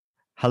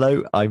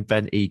Hello, I'm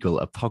Ben Eagle,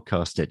 a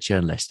podcaster,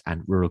 journalist,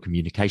 and rural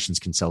communications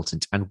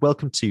consultant, and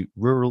welcome to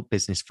Rural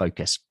Business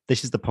Focus.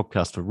 This is the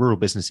podcast for rural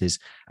businesses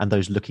and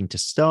those looking to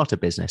start a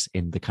business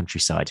in the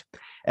countryside.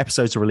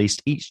 Episodes are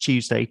released each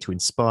Tuesday to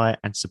inspire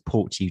and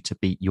support you to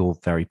be your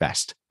very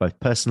best, both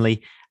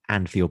personally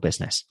and for your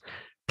business.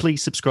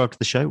 Please subscribe to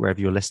the show wherever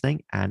you're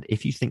listening, and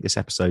if you think this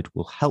episode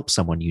will help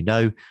someone you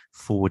know,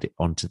 forward it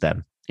on to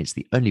them. It's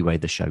the only way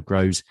the show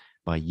grows,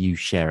 by you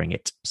sharing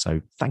it.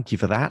 So thank you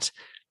for that.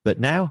 But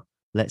now,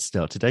 let's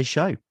start today's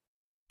show.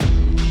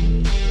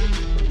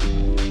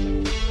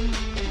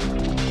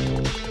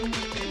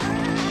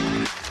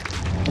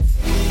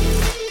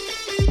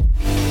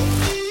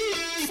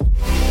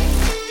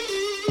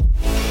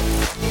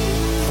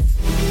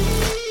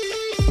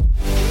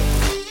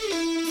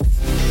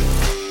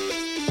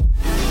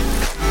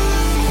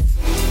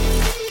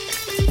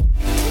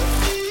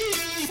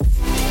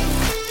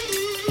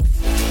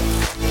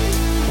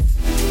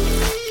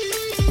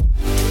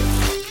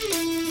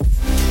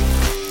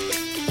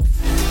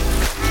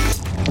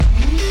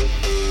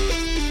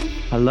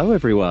 Hello,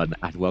 everyone,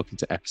 and welcome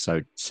to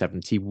episode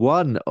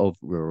 71 of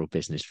Rural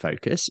Business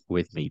Focus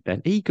with me,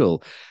 Ben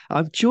Eagle.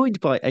 I'm joined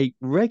by a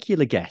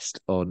regular guest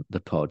on the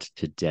pod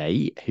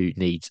today who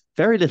needs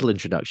very little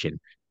introduction,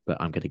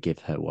 but I'm going to give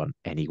her one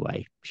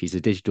anyway. She's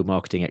a digital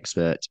marketing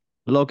expert,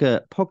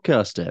 blogger,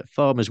 podcaster,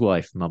 farmer's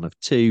wife, mum of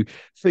two,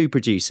 food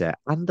producer,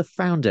 and the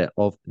founder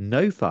of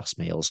No Fuss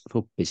Meals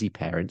for Busy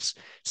Parents,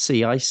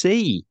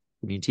 CIC,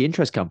 Community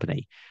Interest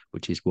Company,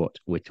 which is what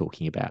we're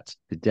talking about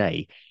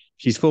today.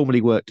 She's formerly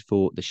worked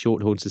for the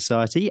Shorthorn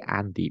Society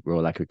and the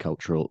Royal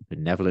Agricultural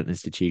Benevolent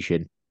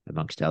Institution,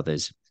 amongst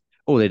others.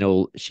 All in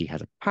all, she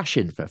has a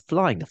passion for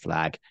flying the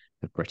flag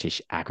of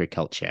British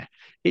agriculture.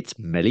 It's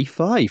Millie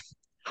Fyfe.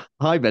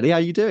 Hi, Millie. How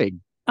are you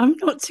doing? I'm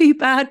not too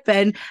bad,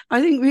 Ben.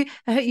 I think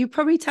you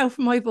probably tell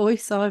from my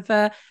voice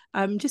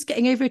I'm just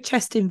getting over a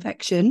chest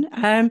infection.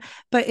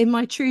 But in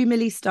my true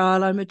Millie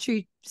style, I'm a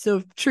true sort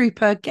of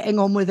trooper, getting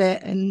on with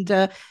it,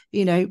 and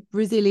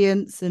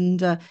resilience,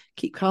 and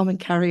keep calm and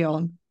carry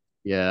on.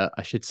 Yeah,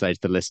 I should say to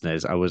the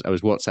listeners, I was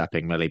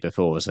WhatsApping Millie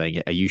before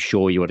saying, "Are you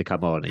sure you want to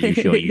come on? Are you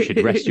sure you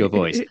should rest your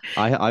voice?"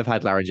 I've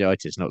had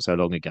laryngitis not so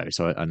long ago,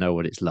 so I know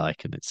what it's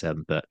like, and it's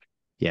But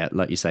yeah,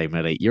 like you say,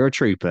 Millie, you're a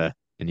trooper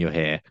and you're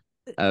here.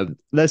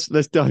 Let's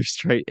dive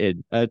straight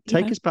in.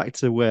 Take Yeah. us back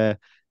to where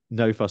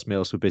No Fuss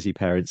Meals for Busy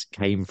Parents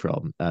came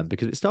from,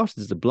 because it started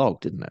as a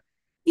blog, didn't it?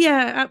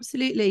 Yeah,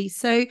 absolutely.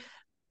 So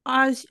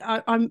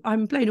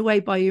I'm blown away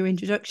by your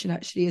introduction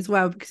actually as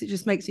well, because it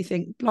just makes me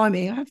think,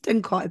 blimey, I have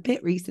done quite a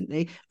bit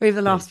recently over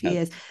the Yeah, last few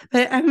years.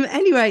 But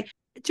anyway,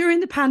 during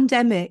the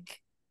pandemic,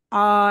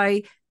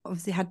 I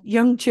obviously had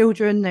young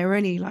children. They were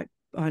only like,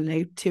 I don't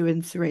know, 2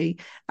 and 3.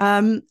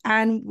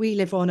 And we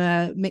live on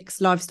a mixed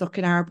livestock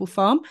and arable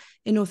farm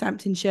in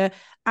Northamptonshire.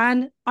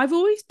 And I've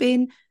always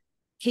been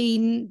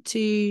keen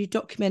to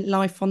document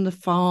life on the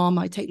farm.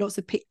 I take lots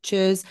of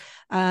pictures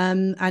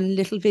and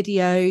little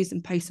videos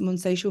and post them on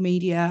social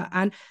media.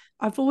 And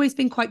I've always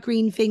been quite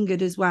green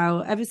fingered as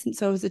well. Ever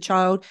since I was a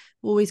child,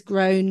 always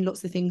grown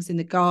lots of things in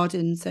the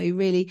garden. So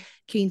really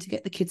keen to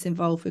get the kids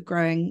involved with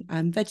growing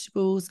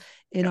vegetables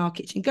in our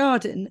kitchen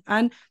garden.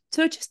 And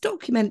so I just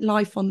document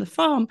life on the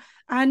farm.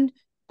 And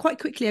quite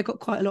quickly, I got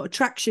quite a lot of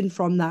traction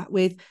from that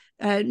with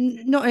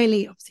not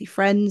only obviously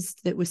friends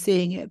that were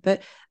seeing it,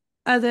 but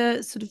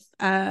other sort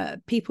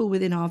of people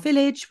within our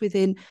village,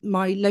 within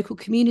my local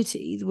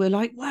community, were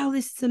like, wow,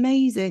 this is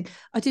amazing.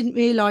 I didn't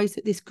realize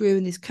that this grew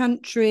in this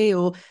country,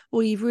 or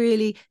you've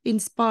really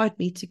inspired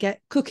me to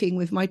get cooking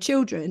with my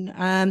children.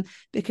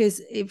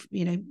 Because if,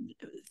 a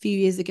few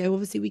years ago,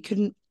 obviously we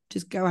couldn't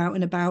just go out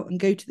and about and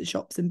go to the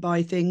shops and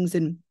buy things,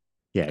 and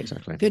yeah,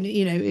 exactly.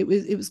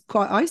 It was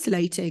quite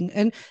isolating,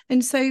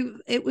 and so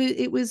it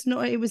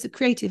was a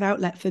creative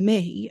outlet for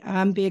me,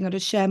 being able to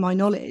share my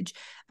knowledge.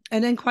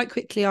 And then quite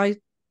quickly, I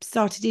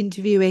started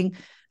interviewing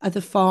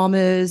other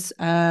farmers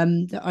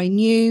that I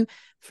knew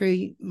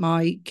through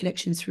my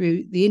connections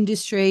through the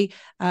industry,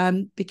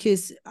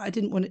 because I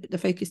didn't want the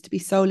focus to be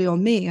solely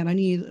on me. And I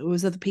knew there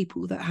was other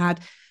people that had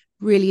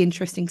really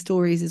interesting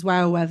stories as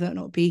well, whether or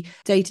not be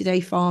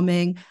day-to-day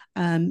farming,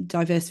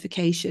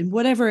 diversification,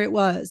 whatever it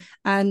was.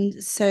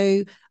 And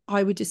so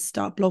I would just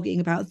start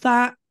blogging about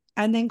that.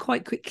 And then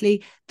quite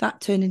quickly,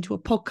 that turned into a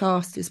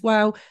podcast as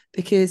well,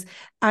 because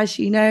as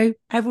you know,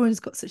 everyone's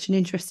got such an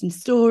interesting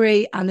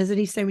story and there's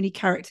only so many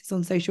characters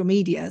on social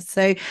media.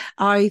 So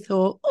I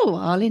thought, oh,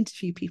 I'll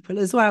interview people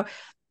as well.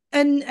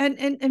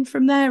 And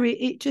from there,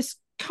 it just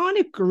kind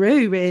of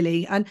grew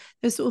really. And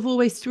there's sort of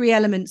always 3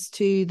 elements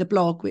to the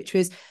blog, which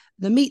was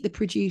the meet the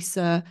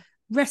producer,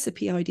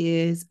 recipe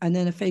ideas, and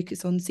then a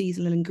focus on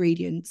seasonal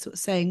ingredients, sort of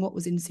saying what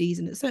was in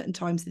season at certain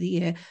times of the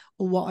year,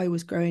 or what I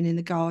was growing in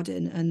the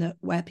garden, and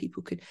where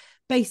people could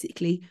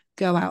basically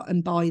go out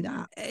and buy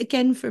that.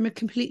 Again, from a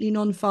completely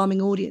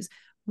non-farming audience,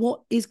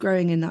 what is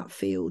growing in that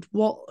field?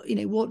 What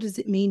does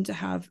it mean to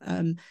have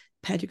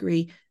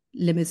pedigree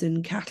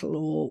Limousin cattle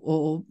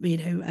or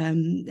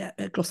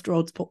Gloucester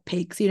Odds pot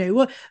pigs.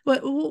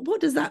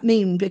 What does that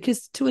mean?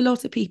 Because to a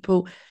lot of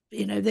people,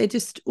 they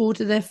just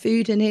order their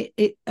food and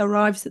it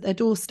arrives at their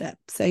doorstep.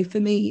 So for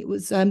me, it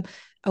was a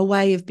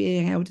way of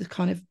being able to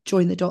kind of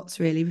join the dots,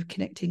 really, with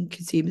connecting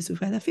consumers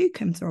with where their food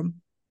comes from.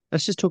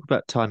 Let's just talk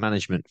about time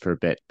management for a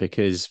bit,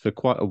 because for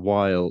quite a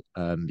while,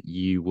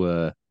 you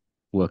were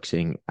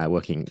working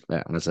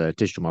as a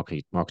digital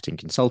marketing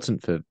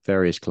consultant for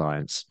various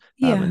clients,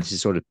 and Yeah, this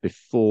is sort of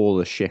before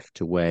the shift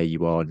to where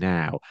you are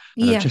now.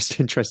 And I'm yeah, just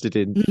interested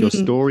in your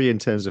story in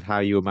terms of how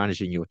you're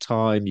managing your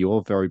time.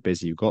 You're very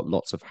busy. You've got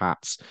lots of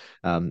hats,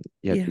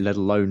 yeah. let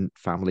alone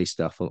family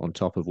stuff on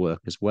top of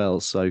work as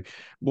well. So,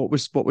 what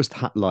was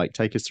that like?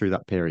 Take us through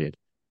that period.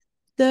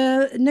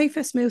 The No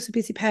First Meals for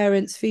Busy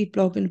Parents food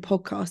blog and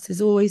podcast has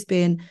always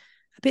been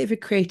a bit of a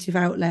creative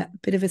outlet, a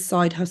bit of a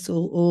side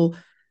hustle or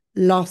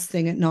last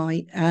thing at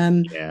night.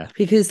 Yeah.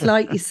 Because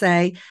like you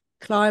say,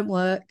 client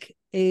work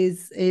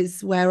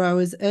is where I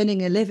was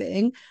earning a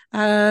living.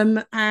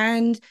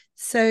 And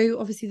so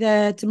obviously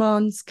their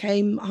demands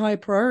came higher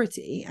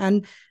priority.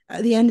 And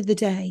at the end of the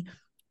day,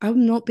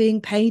 I'm not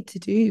being paid to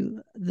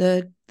do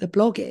the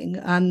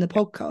blogging and the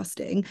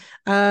podcasting.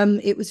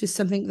 It was just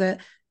something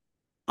that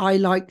I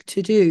like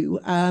to do.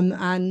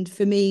 And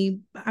for me,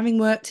 having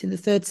worked in the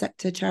third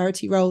sector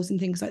charity roles and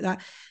things like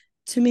that,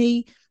 to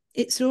me,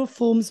 it sort of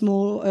forms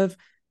more of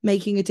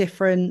making a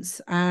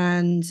difference,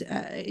 and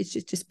it's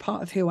just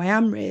part of who I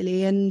am,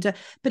 really. And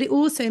but it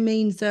also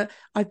means that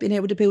I've been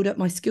able to build up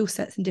my skill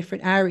sets in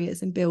different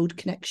areas and build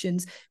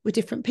connections with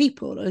different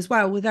people as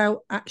well, without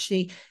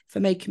actually, if I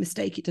make a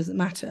mistake, it doesn't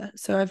matter.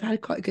 So I've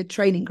had quite a good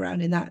training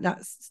ground in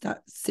that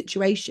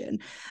situation.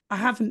 I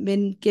haven't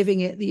been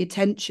giving it the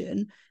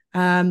attention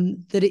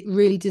that it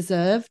really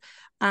deserved.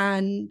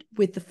 And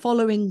with the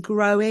following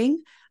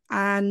growing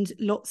and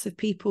lots of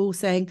people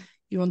saying,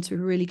 you're onto a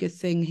really good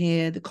thing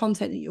here, the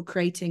content that you're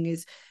creating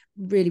is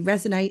really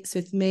resonates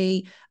with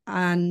me.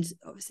 And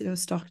obviously they'll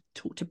start to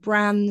talk to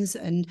brands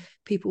and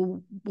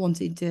people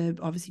wanting to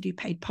obviously do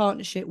paid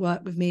partnership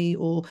work with me,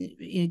 or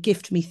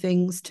gift me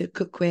things to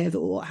cook with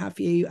or what have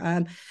you.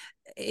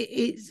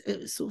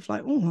 It's sort of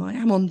like, oh, I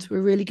am onto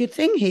a really good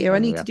thing here. I Oh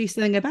need yeah. to do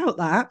something about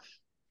that.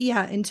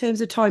 Yeah, in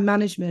terms of time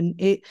management,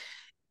 it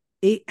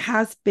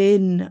has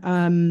been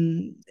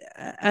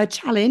a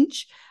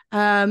challenge.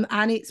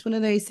 And it's one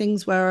of those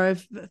things where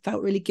I've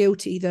felt really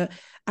guilty that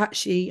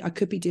actually I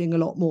could be doing a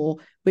lot more,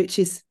 which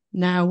is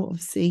now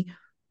obviously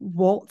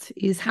what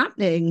is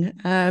happening.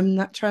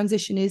 That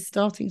transition is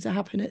starting to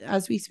happen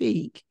as we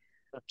speak.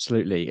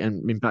 Absolutely.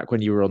 And I mean, back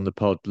when you were on the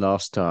pod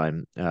last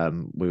time,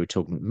 we were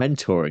talking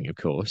mentoring, of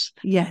course.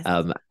 Yes.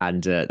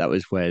 And that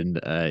was when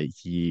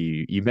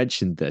you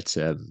mentioned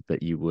that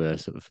you were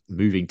sort of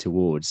moving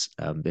towards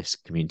this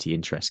community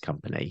interest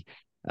company.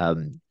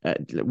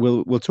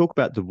 We'll talk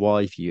about the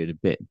why for you in a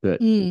bit, but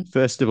Mm.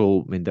 first of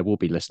all, I mean, there will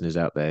be listeners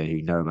out there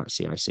who know about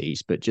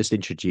CICs, but just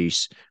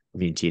introduce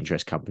community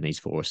interest companies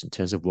for us in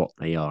terms of what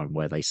they are and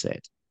where they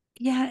sit.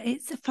 Yeah,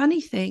 it's a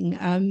funny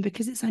thing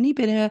because it's only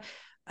been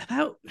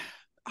about,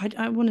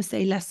 I want to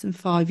say less than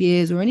 5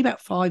 years, or only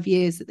about 5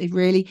 years that they've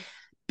really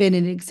been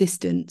in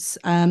existence.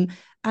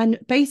 And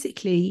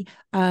basically,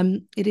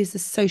 it is a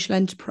social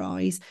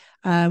enterprise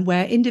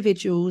where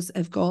individuals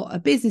have got a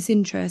business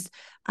interest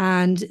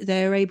and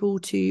they're able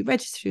to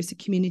register as a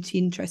community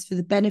interest for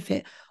the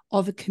benefit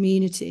of a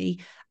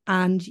community.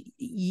 And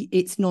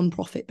it's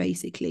non-profit,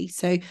 basically.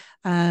 So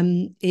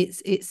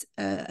it's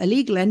a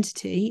legal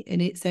entity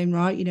in its own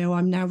right.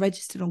 I'm now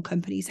registered on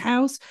Companies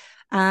House,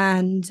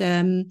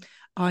 and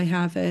I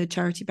have a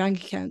charity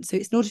bank account. So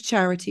it's not a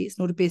charity, it's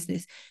not a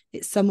business,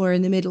 it's somewhere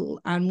in the middle.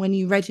 And when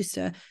you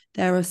register,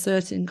 there are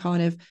certain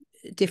kind of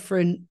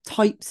different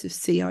types of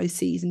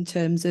CICs in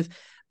terms of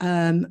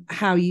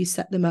how you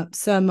set them up.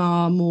 Some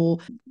are more,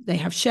 they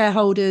have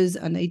shareholders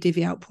and they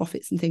divvy out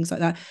profits and things like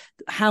that.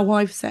 How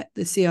I've set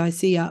the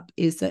CIC up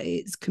is that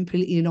it's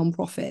completely a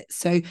non-profit.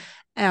 So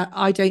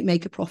I don't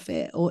make a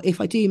profit, or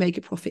if I do make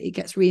a profit, it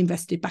gets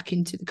reinvested back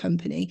into the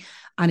company,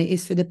 and it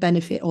is for the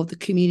benefit of the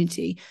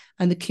community.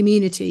 And the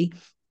community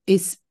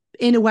is,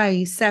 in a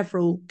way,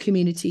 several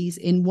communities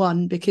in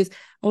one, because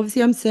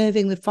obviously I'm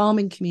serving the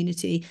farming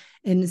community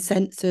in the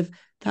sense of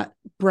that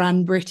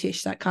brand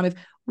British, that kind of,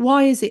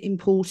 why is it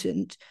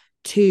important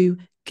to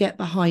get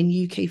behind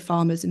UK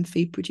farmers and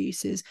food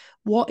producers?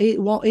 What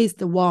is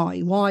the why?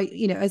 Why,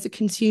 as a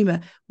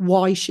consumer,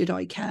 why should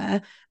I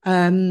care?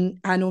 And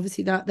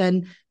obviously that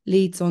then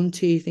leads on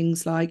to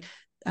things like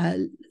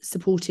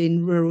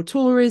supporting rural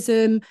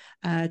tourism,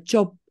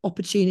 job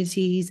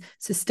opportunities,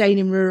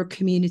 sustaining rural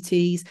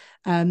communities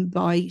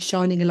by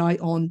shining a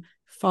light on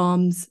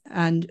farms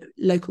and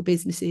local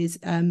businesses,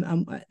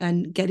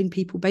 and getting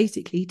people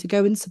basically to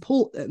go and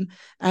support them.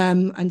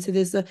 And so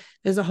there's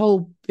a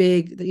whole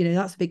big,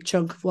 that's a big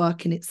chunk of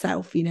work in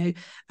itself.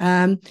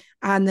 And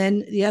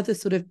then the other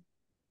sort of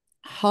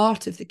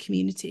heart of the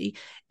community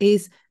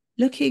is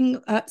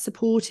looking at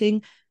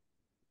supporting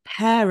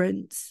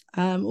parents,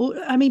 or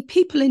I mean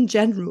people in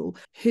general,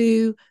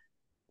 who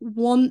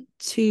want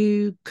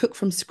to cook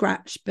from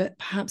scratch, but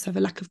perhaps have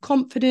a lack of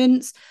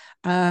confidence,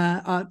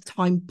 are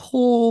time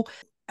poor,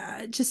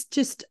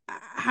 just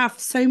have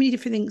so many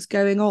different things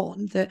going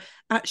on that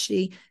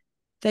actually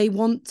they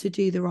want to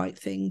do the right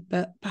thing,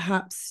 but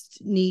perhaps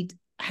need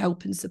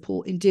help and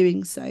support in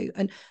doing so.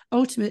 And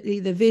ultimately,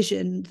 the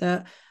vision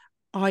that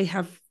I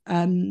have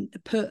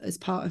put as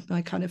part of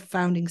my kind of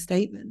founding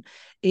statement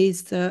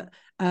is that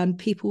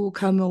people will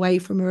come away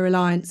from a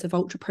reliance of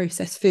ultra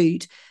processed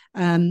food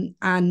and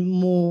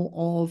more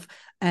of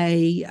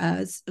a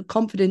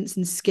confidence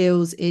and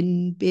skills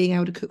in being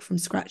able to cook from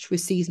scratch with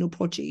seasonal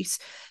produce.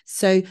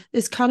 So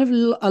there's kind of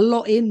a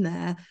lot in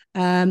there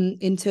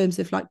in terms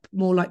of like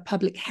more like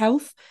public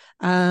health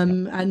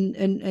and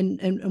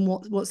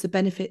what's the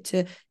benefit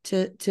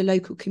to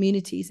local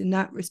communities in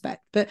that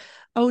respect. But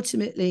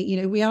ultimately,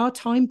 you know, we are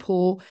time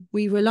poor.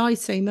 We rely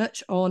so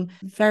much on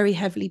very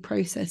heavily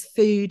processed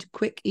food,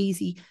 quick,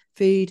 easy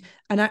food,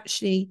 and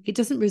actually it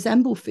doesn't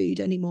resemble food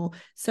anymore.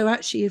 So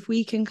actually, if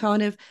we can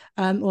kind of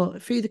or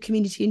through the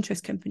community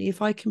interest company,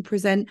 if I can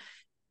present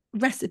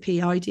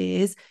recipe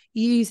ideas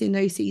using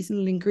those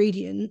seasonal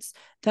ingredients,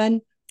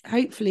 then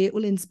hopefully it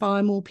will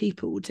inspire more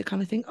people to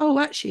kind of think, oh,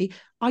 actually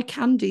I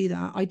can do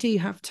that, I do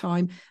have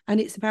time. And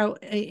it's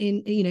about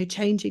in you know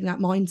changing that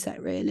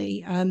mindset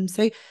really.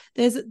 So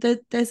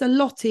there's a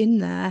lot in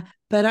there,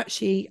 but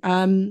actually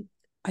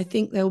I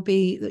think there'll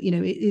be, you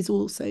know, it is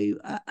also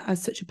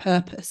has such a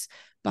purpose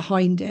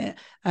behind it.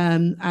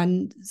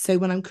 And so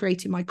when I'm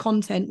creating my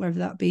content, whether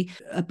that be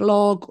a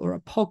blog or a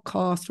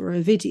podcast or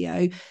a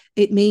video,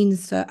 it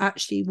means that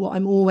actually what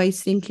I'm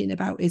always thinking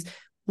about is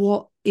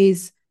what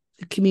is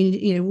the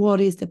community, you know,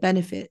 what is the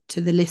benefit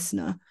to the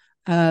listener?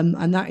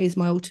 And that is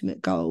my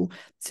ultimate goal.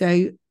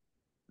 So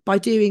by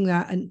doing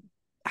that and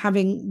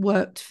having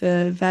worked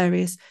for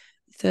various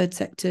third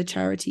sector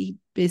charity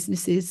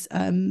businesses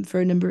for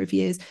a number of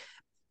years,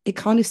 it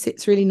kind of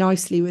sits really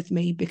nicely with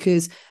me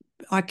because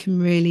I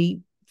can really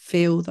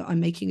feel that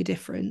I'm making a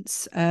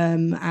difference.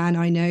 And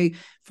I know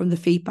from the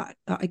feedback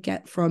that I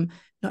get from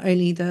not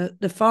only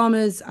the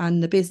farmers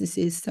and the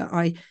businesses that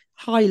I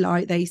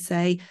highlight, they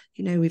say,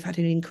 you know, we've had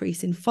an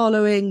increase in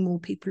following, more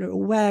people are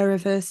aware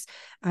of us.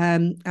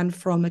 And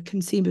from a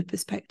consumer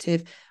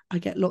perspective, I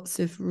get lots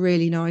of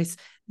really nice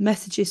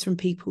messages from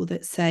people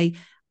that say,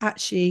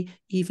 actually,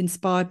 you've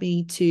inspired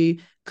me to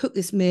cook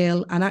this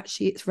meal, and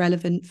actually it's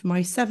relevant for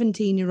my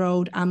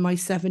 17-year-old and my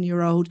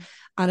 7-year-old,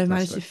 and I've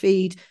managed to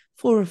feed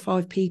 4 or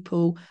 5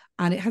 people,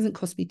 and it hasn't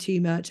cost me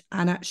too much,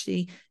 and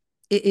actually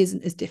it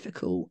isn't as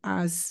difficult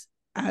as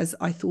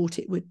I thought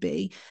it would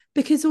be.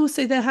 Because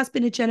also there has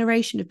been a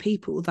generation of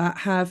people that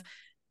have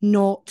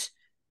not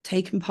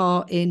taken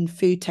part in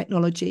food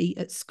technology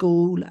at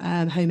school,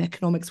 home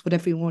economics,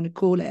 whatever you want to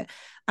call it.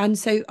 And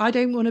so I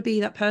don't want to be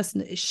that person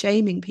that is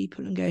shaming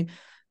people and going,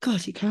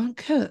 God, you can't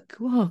cook.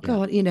 Oh,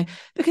 God, you know,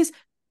 because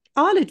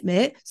I'll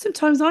admit,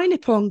 sometimes I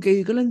nip on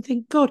Google and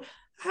think, God,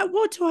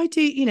 what do I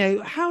do? You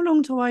know, how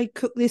long do I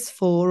cook this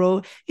for?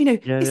 Or, you know,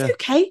 is it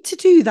okay to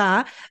do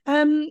that?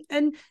 And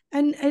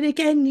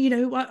again, you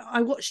know,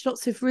 I watch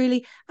lots of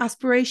really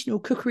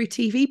aspirational cookery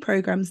TV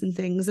programs and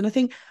things, and I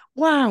think,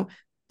 wow,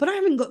 but I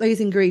haven't got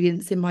those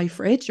ingredients in my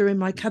fridge or in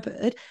my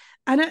cupboard.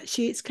 And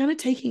actually, it's kind of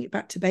taking it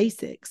back to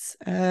basics.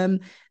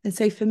 And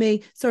so for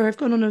me, sorry, I've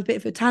gone on a bit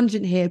of a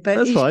tangent here, but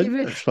That's fine.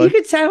 you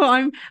could tell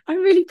I'm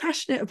really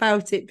passionate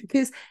about it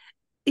because,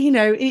 you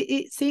know,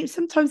 it seems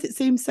sometimes it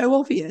seems so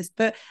obvious,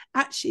 but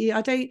actually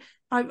I don't.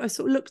 I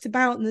sort of looked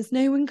about and there's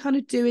no one kind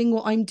of doing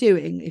what I'm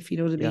doing, if you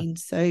know what I Yeah. mean.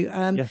 So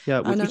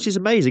Yeah, and which is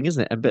amazing,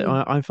 isn't it? And but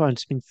mm, I find,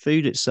 I mean,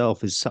 food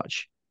itself is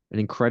such an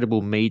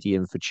incredible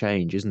medium for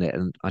change, isn't it?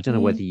 And I don't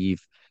know whether mm,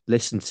 you've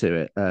listened to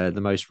it.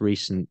 The most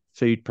recent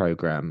food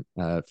program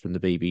from the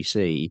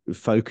BBC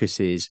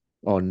focuses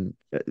on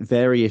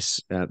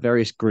various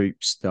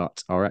groups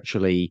that are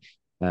actually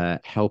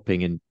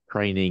helping and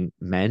training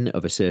men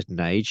of a certain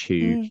age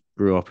who mm,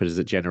 grew up as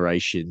a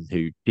generation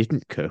who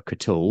didn't cook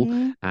at all,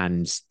 mm,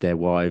 and their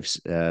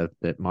wives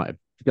that might have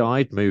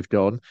died, moved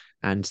on,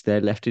 and they're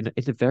left in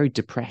a very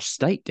depressed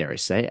state, dare I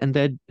say, and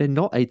they're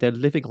not they're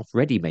living off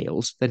ready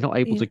meals. They're not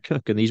able yeah. to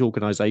cook, and these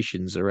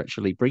organisations are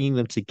actually bringing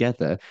them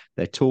together.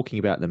 They're talking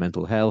about their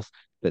mental health,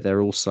 but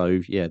they're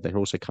also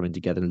coming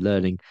together and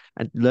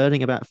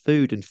learning about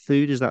food. And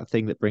food is that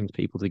thing that brings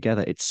people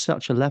together. It's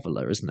such a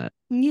leveler, isn't it?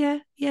 Yeah,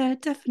 yeah,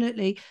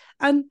 definitely.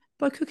 And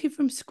by cooking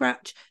from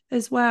scratch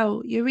as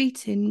well, you're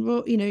eating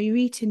raw, you know, you're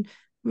eating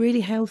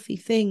really healthy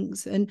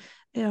things. And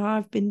you know,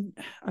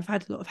 I've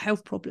had a lot of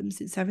health problems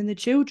since having the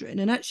children.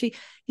 And actually,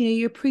 you know,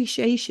 your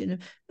appreciation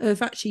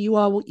of actually you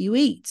are what you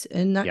eat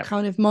and that Yeah,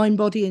 kind of mind,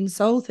 body, and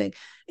soul thing.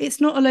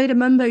 It's not a load of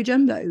mumbo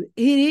jumbo.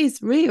 It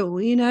is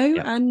real, you know,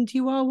 yeah, and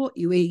you are what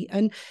you eat.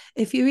 And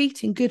if you're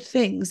eating good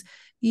things,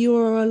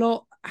 you're a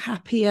lot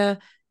happier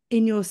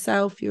in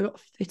yourself, you're a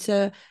lot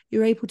fitter,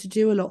 you're able to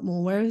do a lot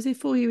more. Whereas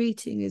if all you're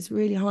eating is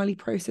really highly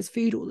processed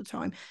food all the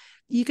time,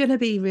 you're going to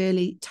be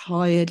really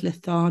tired,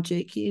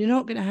 lethargic. You're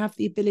not going to have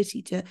the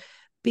ability to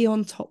be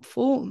on top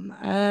form.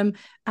 And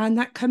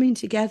that coming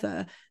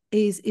together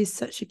is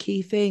such a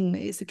key thing.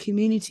 It's a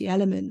community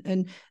element,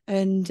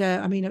 and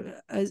I mean,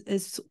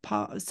 as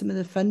part of some of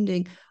the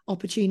funding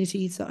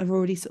opportunities that I've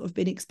already sort of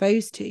been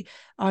exposed to,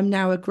 I'm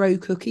now a Grow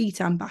Cook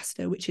Eat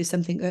ambassador, which is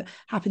something that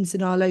happens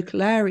in our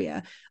local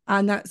area,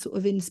 and that sort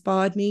of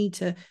inspired me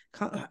to.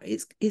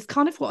 It's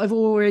kind of what I've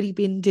already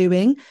been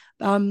doing,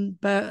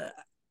 but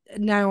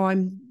now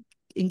I'm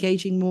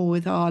engaging more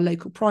with our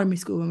local primary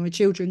school where my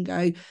children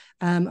go.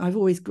 I've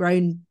always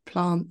grown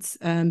plants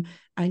and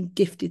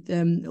gifted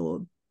them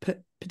or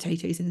put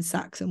potatoes in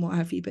sacks and what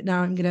have you. But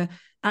now I'm going to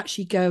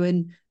actually go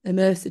and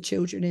immerse the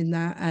children in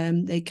that.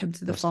 They come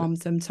to the farm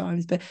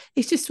sometimes, but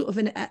it's just sort of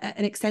an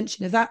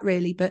extension of that,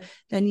 really. But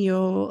then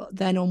you're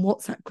then on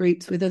WhatsApp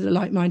groups with other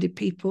like-minded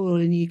people,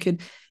 and you can.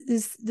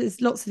 There's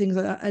lots of things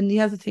like that. And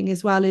the other thing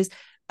as well is.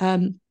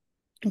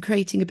 And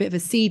creating a bit of a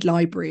seed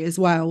library as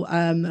well,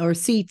 or a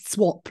seed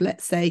swap,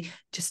 let's say,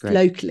 just Great.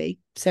 locally.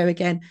 So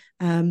again,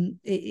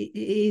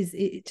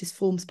 it just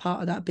forms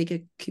part of that bigger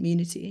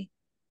community.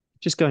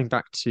 Just going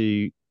back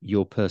to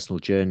your personal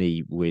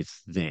journey with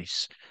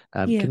this,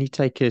 Yeah. can you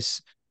take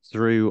us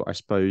through, I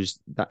suppose,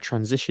 that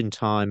transition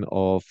time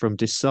of from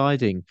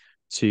deciding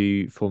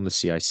to form the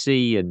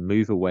CIC and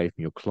move away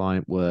from your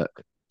client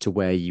work to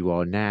where you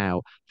are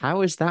now?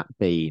 How has that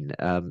been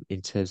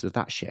in terms of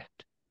that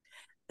shift?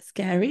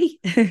 Scary.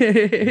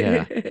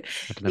 Yeah,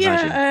 I can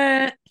imagine.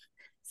 Yeah,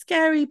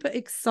 scary but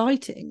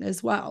exciting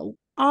as well.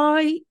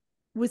 I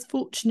was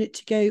fortunate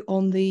to go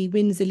on the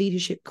Windsor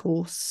Leadership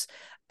course.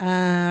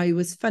 I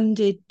was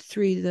funded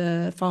through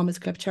the Farmers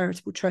Club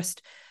Charitable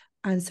Trust,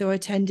 and so I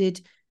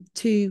attended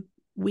 2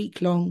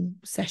 week-long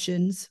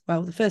sessions.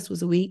 Well, the first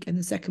was a week, and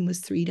the second was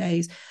 3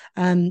 days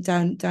down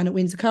at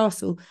Windsor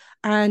Castle.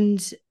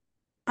 And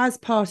as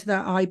part of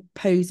that, I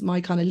posed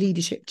my kind of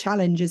leadership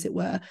challenge, as it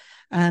were,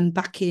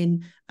 back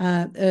in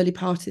early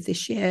part of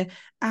this year.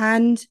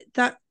 And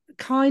that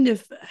kind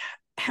of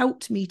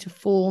helped me to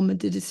form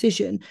the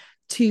decision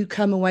to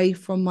come away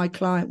from my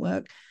client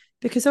work,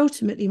 because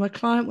ultimately my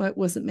client work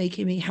wasn't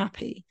making me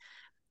happy.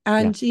 Yeah.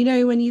 And,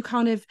 when you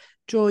kind of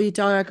draw your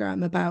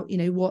diagram about,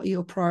 what are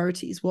your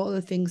priorities, what are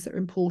the things that are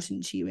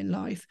important to you in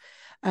life?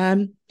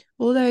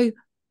 Although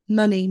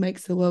money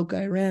makes the world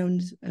go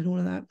round and all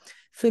of that,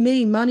 for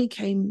me, money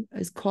came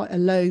as quite a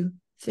low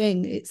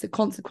thing. It's a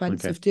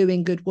consequence Okay. of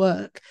doing good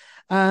work.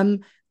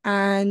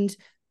 And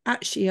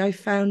actually, I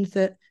found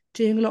that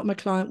doing a lot of my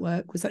client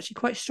work was actually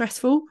quite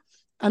stressful.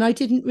 And I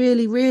didn't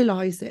really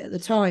realize it at the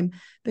time,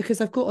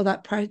 because I've got all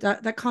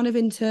that kind of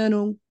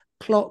internal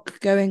clock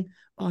going,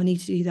 oh, I need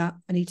to do that.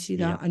 I need to do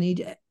that. Yep. I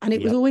need it. And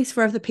it was Yep. always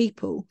for other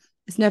people.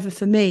 It's never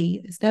for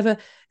me. It's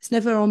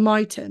never on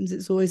my terms.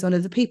 It's always on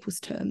other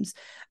people's terms.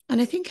 And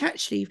I think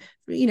actually,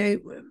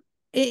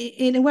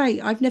 in a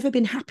way, I've never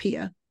been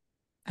happier.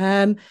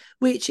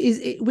 Which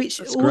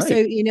That's also,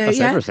 great. That's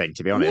yeah, everything,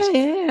 to be yeah, honest.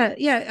 yeah,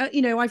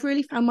 yeah. I've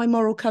really found my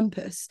moral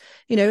compass.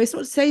 It's not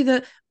to say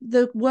that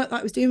the work that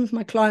I was doing with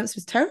my clients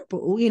was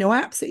terrible.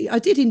 I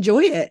did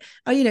enjoy it.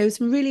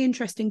 Some really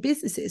interesting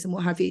businesses and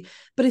what have you.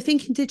 But I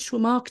think in digital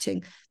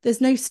marketing,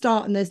 there's no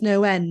start and there's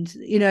no end.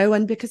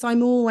 And because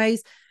I'm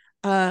always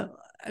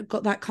I've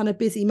got that kind of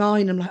busy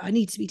mind, I'm like, I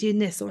need to be doing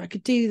this, or I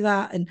could do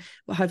that, and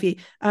what have you.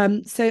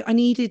 So I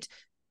needed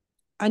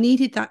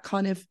that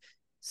kind of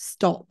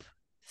stop,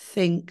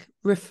 think,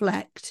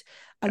 reflect.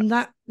 Yep. And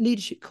that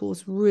leadership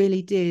course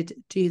really did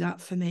do that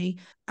for me.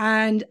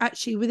 And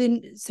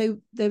actually so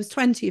there was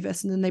 20 of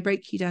us, and then they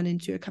break you down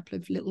into a couple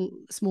of little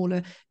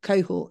smaller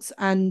cohorts.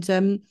 And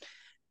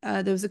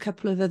there was a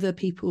couple of other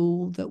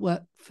people that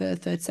work for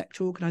third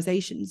sector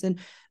organizations. And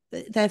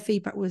their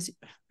feedback was,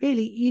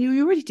 really,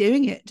 you're already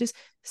doing it. Just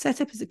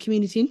set up as a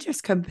community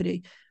interest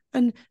company.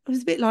 And it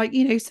was a bit like,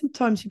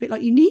 sometimes you're a bit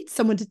like, you need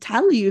someone to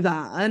tell you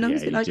that. And I Yeah,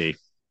 was a bit you like, do.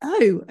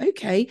 oh,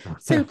 okay.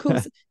 So of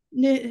course,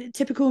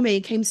 typical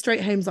me, came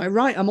straight home, was like,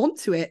 right, I'm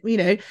onto it.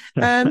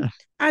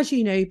 As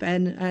you know,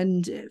 Ben,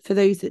 and for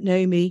those that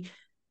know me,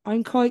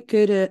 I'm quite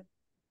good at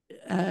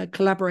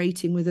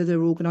collaborating with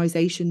other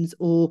organizations,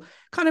 or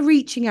kind of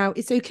reaching out.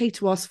 It's okay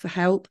to ask for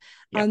help.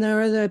 Yep. And there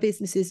are other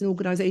businesses and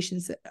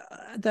organizations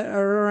that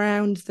are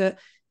around that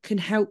can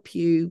help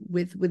you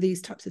with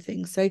these types of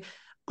things. So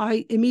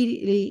I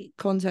immediately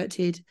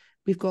contacted.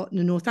 We've got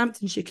the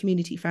Northamptonshire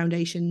Community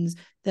Foundations.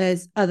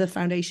 There's other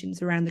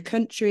foundations around the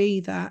country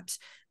that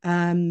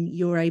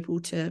you're able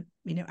to,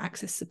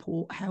 access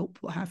support, help,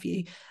 what have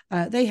you.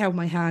 They held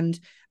my hand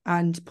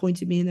and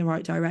pointed me in the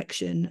right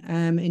direction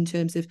in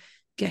terms of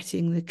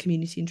getting the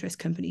community interest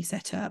company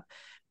set up.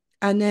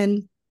 And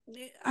then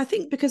I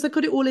think because I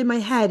got it all in my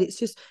head, it's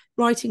just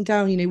writing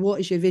down, what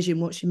is your vision,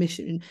 what's your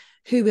mission,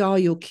 who are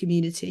your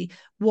community,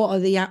 what are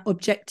the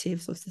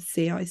objectives of the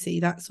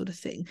CIC, that sort of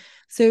thing.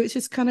 So it's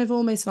just kind of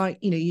almost like,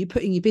 you're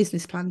putting your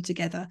business plan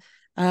together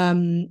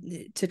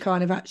to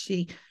kind of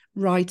actually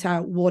write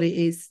out what it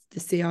is the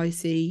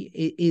CIC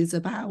is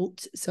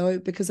about. So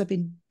because I've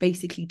been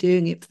basically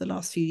doing it for the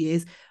last few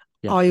years,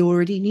 Yeah. I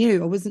already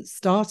knew. I wasn't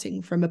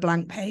starting from a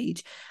blank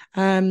page.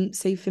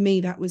 So for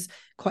me, that was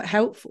quite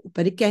helpful.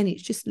 But again,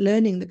 it's just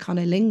learning the kind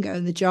of lingo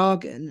and the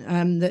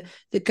jargon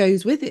that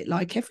goes with it,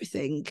 like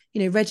everything.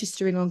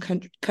 Registering on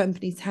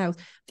company's house.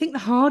 I think the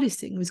hardest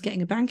thing was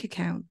getting a bank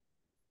account.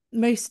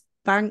 Most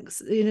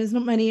banks, there's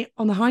not many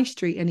on the high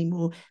street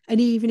anymore.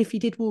 And even if you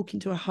did walk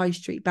into a high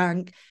street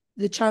bank,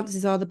 the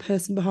chances are the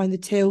person behind the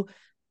till,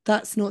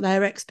 that's not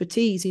their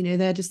expertise.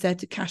 They're just there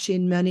to cash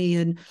in money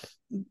and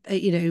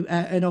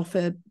and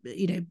offer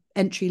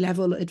entry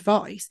level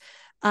advice.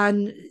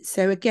 And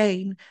so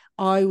again,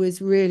 I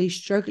was really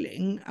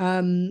struggling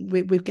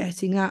with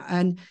getting that.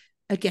 And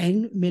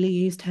again, Millie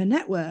used her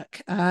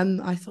network.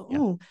 I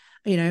thought,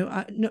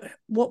 Yeah.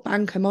 what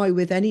bank am I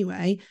with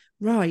anyway?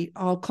 Right,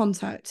 I'll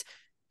contact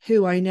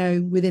who I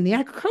know within the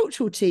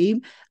agricultural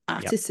team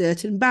at Yep. a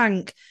certain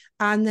bank.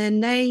 And then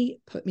they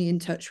put me in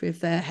touch with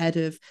their head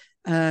of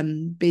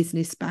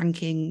business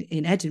banking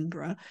in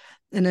Edinburgh.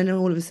 And then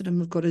all of a sudden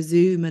we've got a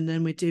Zoom, and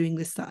then we're doing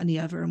this, that, and the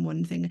other, and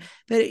one thing.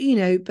 But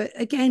but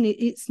again,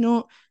 it's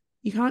not.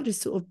 You can't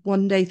just sort of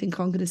one day think,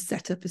 I'm going to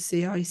set up a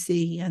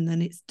CIC and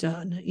then it's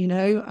done.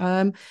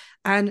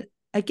 And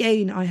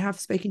again, I have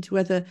spoken to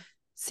other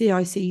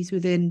CICs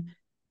within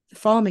the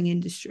farming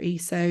industry.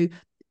 So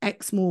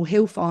Exmoor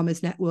Hill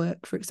Farmers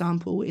Network, for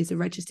example, is a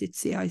registered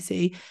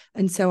CIC,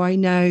 and so I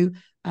know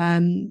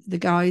the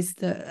guys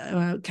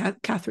that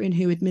Catherine,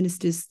 who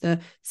administers the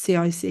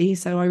CIC.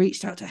 So I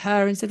reached out to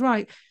her and said,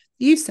 right,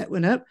 you set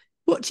one up.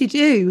 What do you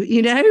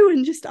do?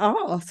 And just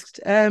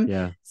asked.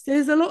 Yeah. So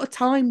there's a lot of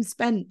time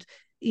spent,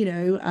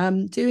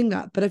 doing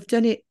that. But I've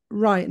done it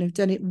right and I've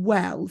done it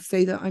well,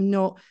 so that I'm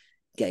not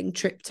getting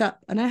tripped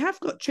up. And I have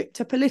got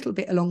tripped up a little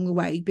bit along the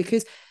way,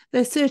 because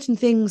there's certain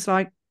things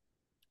like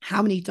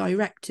how many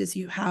directors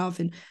you have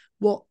and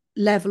what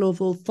level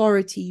of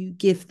authority you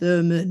give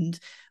them and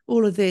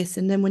all of this.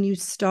 And then when you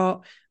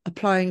start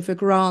applying for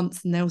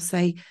grants, and they'll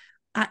say,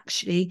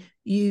 actually,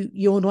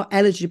 you're not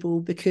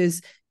eligible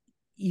because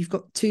you've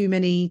got too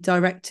many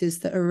directors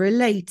that are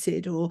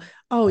related, or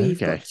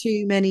you've Okay. got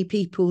too many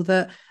people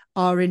that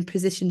are in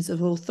positions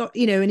of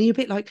authority, and you're a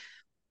bit like,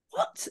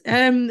 what? So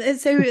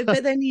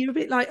but then you're a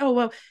bit like, oh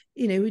well,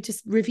 we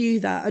just review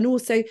that. And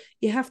also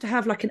you have to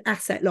have like an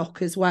asset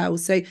lock as well.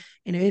 So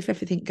if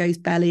everything goes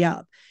belly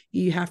up,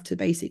 you have to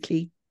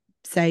basically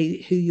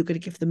say who you're going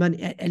to give the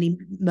money, any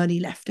money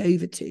left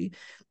over to.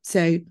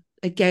 So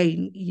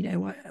again,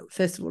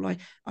 first of all,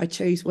 I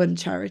chose one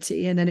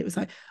charity, and then it was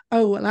like,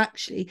 oh well,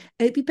 actually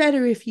it'd be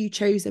better if you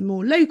chose a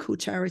more local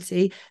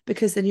charity,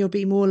 because then you'll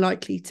be more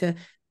likely to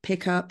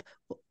pick up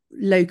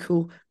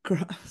local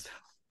grants.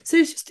 So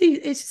it's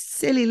just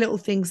silly little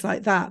things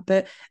like that.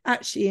 But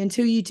actually,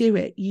 until you do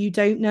it, you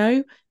don't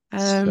know.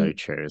 So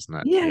true, isn't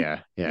it? Yeah, Yeah,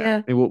 yeah.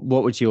 yeah. I mean,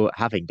 what would your,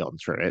 having gone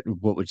through it,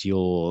 what would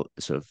your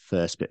sort of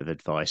first bit of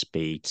advice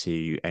be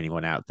to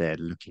anyone out there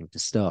looking to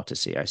start a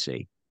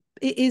CIC?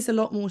 It is a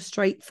lot more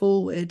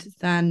straightforward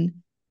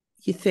than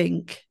you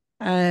think.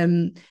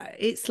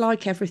 It's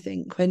like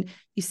everything. When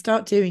you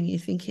start doing, you're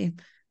thinking,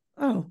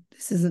 oh,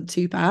 this isn't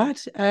too bad.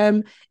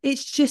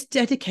 It's just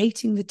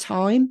dedicating the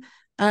time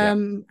Yeah.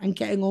 and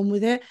getting on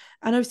with it.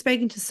 And I've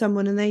spoken to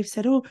someone and they've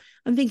said, oh,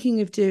 I'm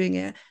thinking of doing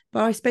it.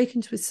 But I've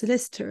spoken to a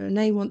solicitor and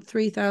they want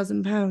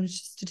 £3,000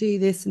 just to do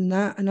this and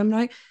that. And I'm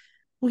like,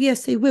 well,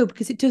 yes, they will,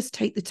 because it does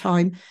take the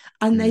time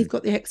and they've Mm.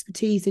 got the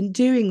expertise in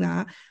doing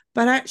that.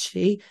 But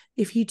actually,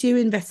 if you do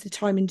invest the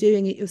time in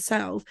doing it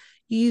yourself,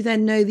 you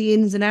then know the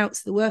ins and outs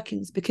of the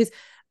workings, because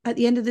at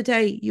the end of the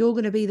day, you're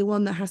going to be the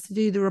one that has to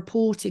do the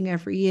reporting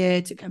every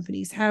year to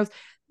Companies House.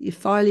 You're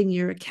filing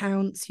your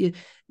accounts, you're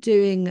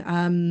doing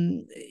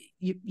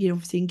you're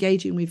obviously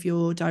engaging with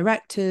your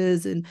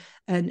directors and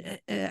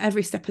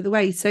every step of the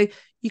way. So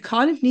you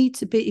kind of need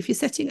to be, if you're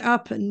setting it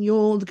up and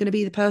you're going to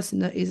be the person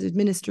that is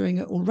administering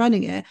it or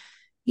running it,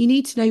 you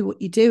need to know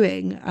what you're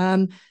doing.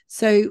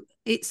 So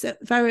it's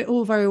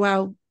all very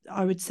well,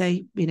 I would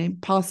say,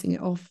 passing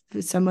it off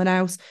for someone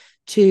else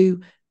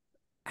to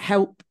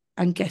help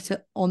and get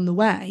it on the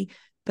way.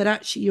 But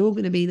actually, you're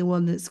going to be the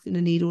one that's going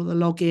to need all the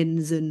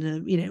logins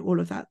and all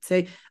of that.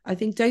 So I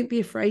think don't be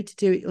afraid to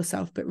do it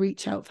yourself, but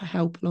reach out for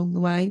help along the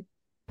way.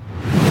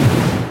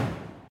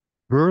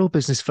 Rural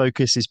Business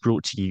Focus is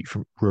brought to you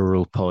from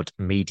Rural Pod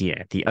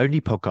Media, the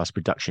only podcast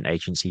production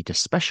agency to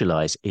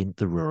specialize in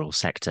the rural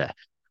sector.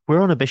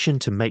 We're on a mission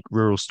to make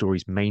rural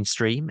stories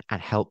mainstream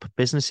and help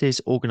businesses,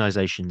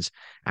 organizations,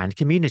 and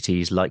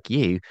communities like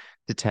you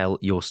to tell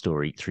your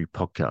story through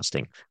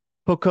podcasting.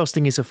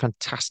 Podcasting is a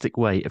fantastic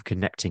way of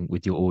connecting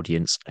with your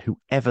audience,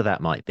 whoever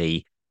that might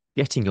be,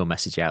 getting your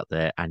message out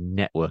there and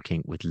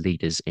networking with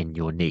leaders in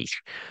your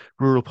niche.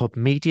 Rural Pod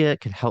Media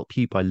can help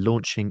you by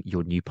launching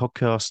your new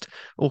podcast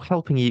or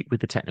helping you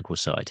with the technical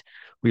side.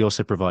 We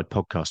also provide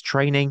podcast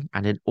training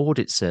and an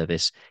audit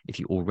service if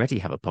you already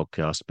have a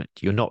podcast, but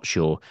you're not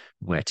sure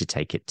where to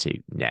take it to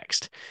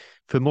next.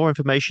 For more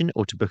information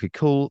or to book a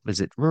call,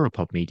 visit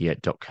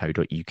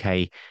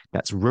ruralpodmedia.co.uk.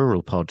 That's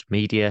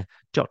ruralpodmedia.co.uk.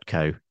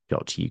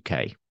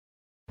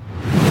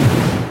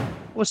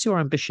 What's your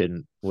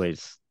ambition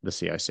with the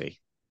CIC?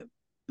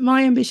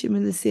 my ambition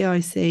with the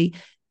CIC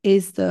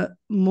is that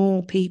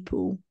more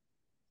people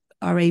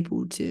are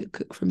able to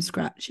cook from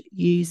scratch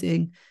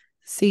using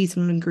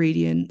seasonal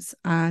ingredients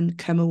and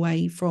come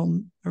away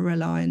from a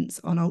reliance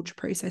on ultra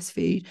processed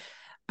food.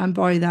 And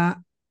by that,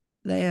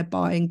 they are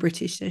buying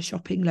British, they're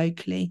shopping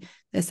locally,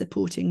 they're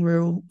supporting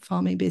rural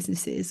farming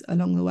businesses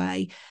along the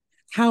way.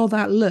 How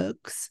that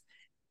looks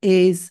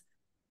is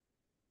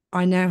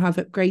I now have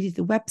upgraded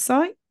the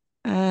website,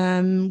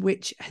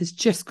 which has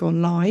just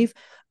gone live.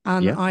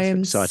 And Yeah, I it's am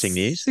exciting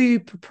news.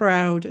 super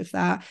proud of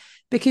that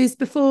because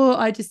before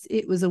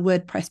it was a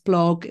WordPress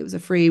blog, it was a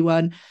free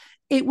one.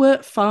 It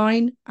worked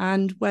fine.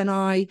 And when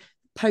I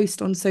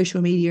post on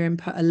social media and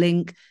put a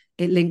link,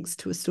 it links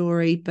to a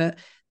story. But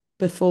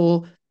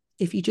before,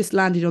 if you just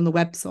landed on the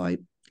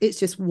website, it's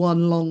just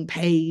one long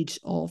page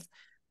of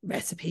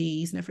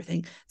recipes and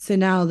everything. So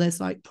now there's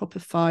like proper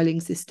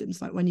filing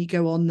systems. Like when you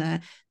go on there,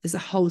 there's a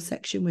whole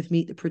section with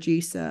Meet the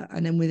Producer,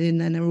 and then within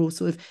then they're all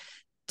sort of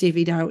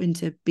divvied out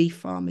into beef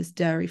farmers,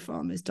 dairy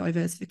farmers,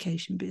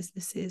 diversification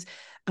businesses,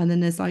 and then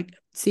there's like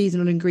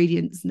seasonal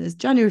ingredients, and there's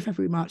January,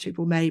 February, March,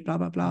 April, May, blah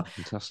blah blah. Oh,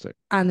 fantastic.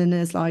 And then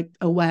there's like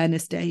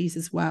awareness days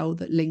as well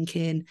that link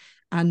in,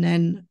 and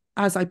then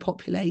as I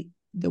populate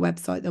the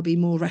website, there'll be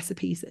more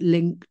recipes that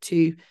link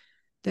to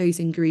those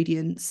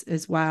ingredients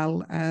as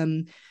well.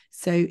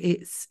 So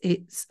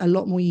it's a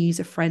lot more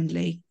user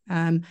friendly.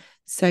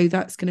 So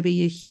that's going to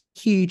be a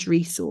huge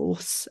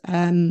resource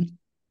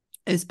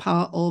as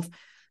part of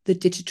the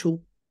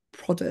digital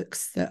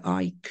products that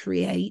I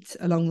create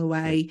along the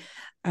way.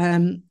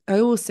 I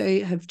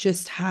also have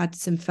just had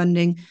some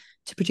funding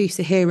to produce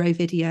a hero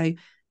video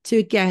to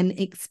again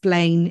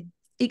explain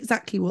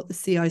exactly what the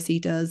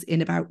CIC does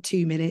in about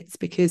 2 minutes,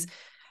 because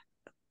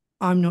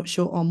I'm not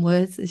short on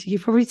words, as you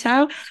probably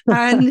tell,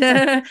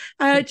 and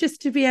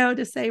just to be able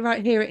to say,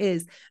 right, here it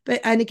is.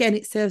 And again,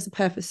 it serves a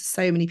purpose for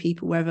so many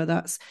people, whether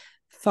that's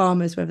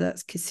farmers, whether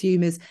that's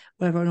consumers,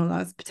 whether or not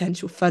that's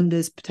potential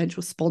funders,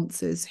 potential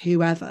sponsors,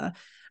 whoever.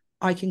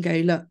 I can go,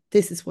 look,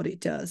 this is what it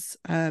does.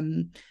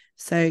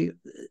 So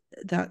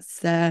that's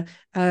there.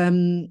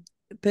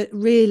 But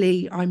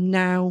really, I'm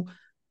now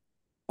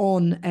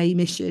on a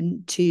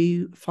mission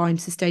to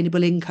find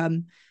sustainable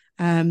income,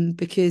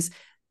 because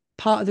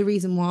part of the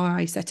reason why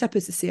I set up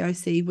as a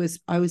CIC was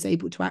I was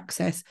able to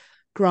access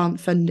grant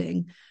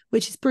funding,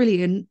 which is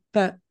brilliant,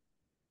 but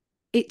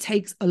it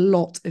takes a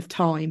lot of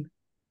time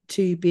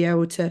to be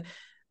able to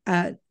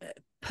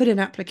put an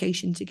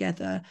application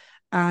together,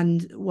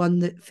 and one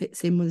that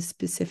fits in with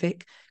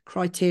specific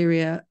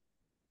criteria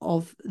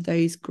of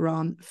those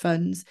grant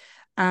funds.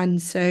 And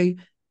so,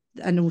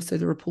 and also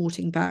the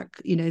reporting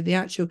back, the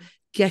actual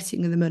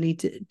getting the money,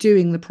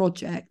 doing the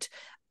project,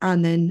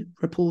 and then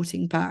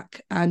reporting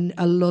back. And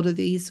a lot of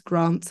these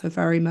grants are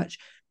very much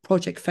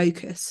project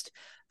focused.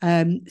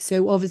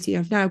 So obviously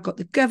I've now got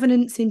the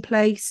governance in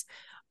place.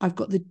 I've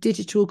got the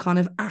digital kind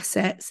of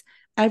assets.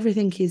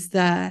 Everything is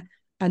there.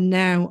 And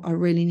now I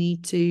really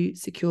need to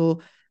secure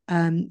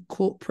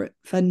corporate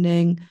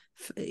funding,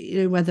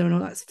 whether or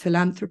not that's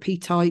philanthropy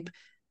type,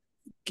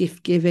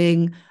 gift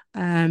giving,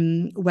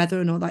 whether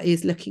or not that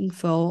is looking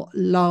for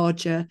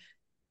larger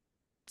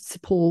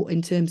support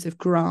in terms of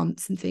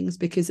grants and things,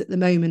 because at the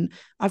moment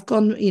I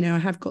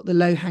have got the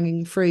low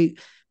hanging fruit,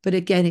 but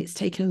again, it's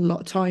taken a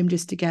lot of time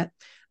just to get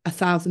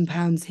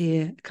 £1,000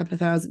 here, a couple of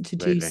thousand to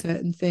do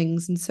certain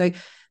things. And so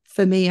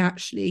for me,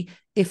 actually,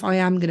 if I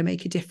am going to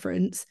make a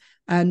difference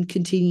and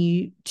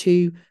continue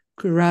to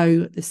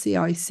grow the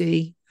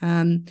CIC,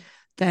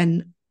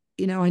 then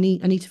I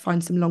need to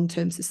find some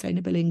long-term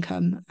sustainable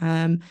income.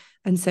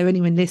 And so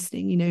anyone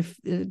listening, if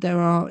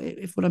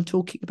what I'm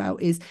talking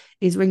about is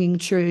ringing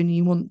true, and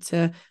you want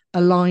to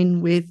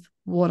align with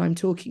what I'm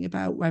talking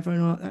about, whether or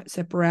not that's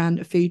a brand,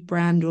 a food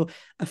brand, or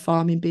a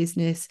farming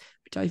business,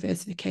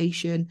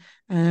 diversification.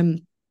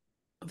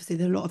 Obviously,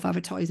 there are a lot of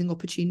advertising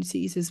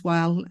opportunities as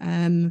well.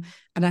 And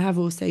I have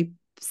also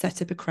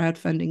set up a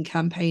crowdfunding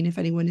campaign if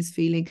anyone is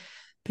feeling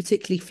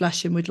particularly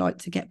flush and would like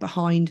to get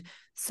behind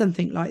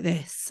something like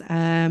this. It's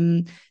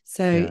can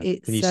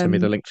you send me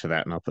the link for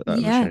that, and I'll put that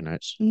in the show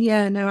notes?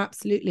 Yeah, no,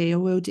 absolutely, I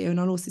will do. And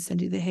I'll also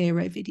send you the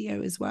hero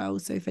video as well,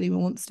 so if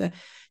anyone wants to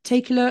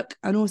take a look.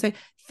 And also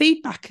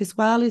feedback as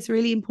well is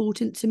really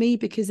important to me,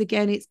 because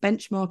again, it's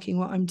benchmarking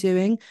what I'm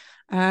doing.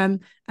 And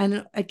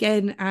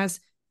again, as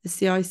the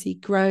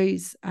CIC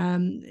grows,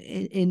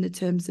 in the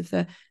terms of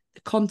the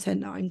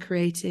content that I'm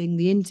creating,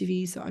 the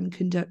interviews that I'm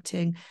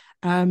conducting,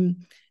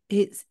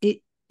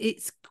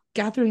 it's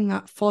gathering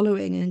that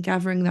following and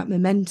gathering that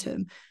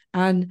momentum.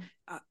 And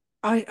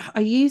I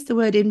use the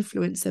word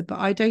influencer, but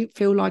I don't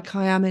feel like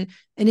I am an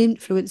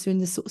influencer in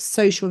the sort of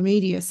social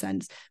media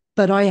sense,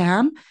 but I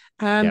am.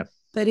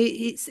 But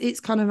it's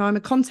kind of, I'm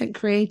a content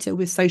creator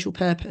with social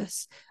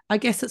purpose. I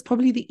guess that's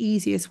probably the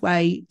easiest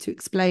way to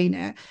explain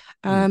it.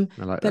 I like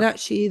but that.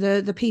 actually,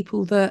 the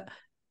people that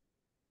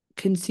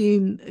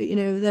consume,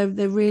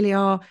 they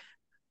really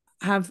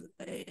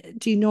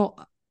do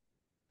not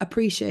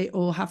appreciate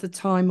or have the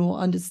time or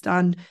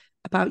understand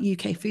about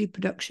UK food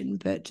production,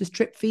 but just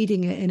drip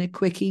feeding it in a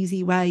quick,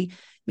 easy way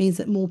means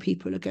that more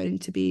people are going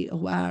to be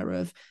aware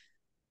of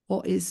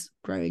what is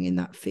growing in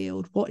that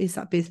field, what is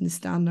that business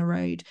down the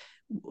road,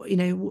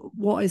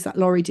 what is that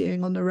lorry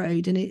doing on the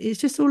road, and it's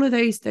just all of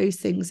those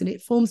things, and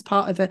it forms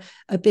part of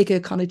a bigger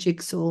kind of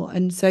jigsaw.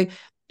 And so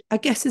I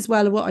guess as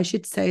well, what I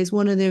should say is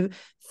one of the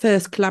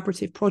first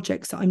collaborative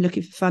projects that I'm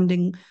looking for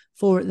funding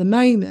for at the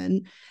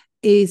moment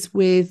is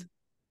with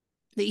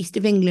the East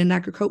of England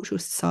Agricultural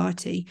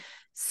Society.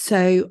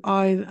 So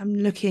I'm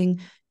looking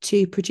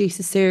to produce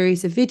a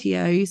series of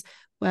videos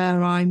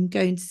where I'm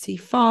going to see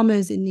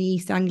farmers in the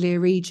East Anglia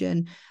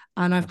region,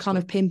 and I've kind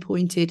of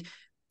pinpointed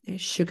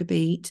sugar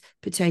beet,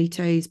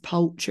 potatoes,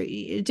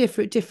 poultry,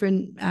 different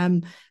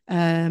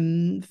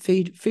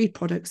food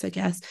products, I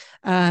guess,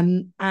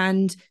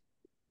 and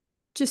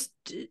just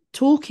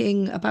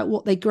talking about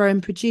what they grow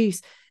and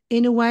produce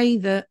in a way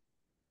that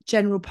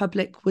general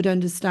public would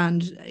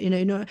understand,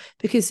 not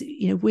because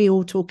we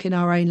all talk in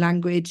our own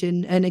language,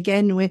 and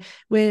again we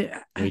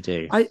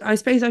do. I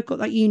suppose I've got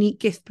that unique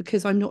gift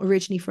because I'm not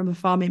originally from a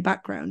farming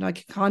background. I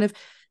can kind of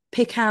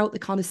pick out the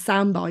kind of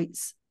sound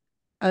bites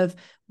of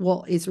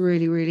what is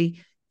really, really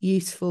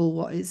useful,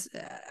 what is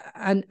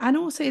and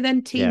also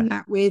then team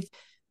that with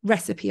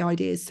recipe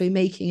ideas, so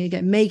making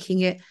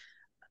it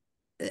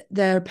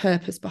their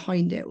purpose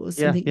behind it or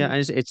something.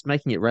 And it's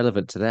making it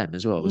relevant to them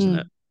as well, isn't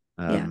it?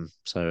 Yeah.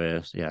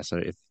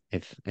 So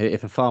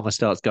if a farmer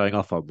starts going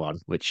off on one,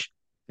 which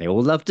they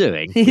all love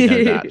doing, we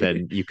know that,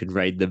 then you can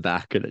rein them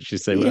back and actually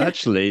say, well,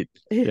 actually,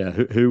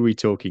 who are we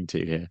talking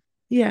to here?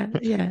 Yeah,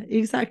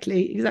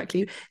 exactly.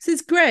 So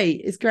it's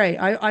great.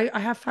 I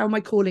have found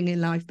my calling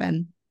in life,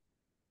 Ben.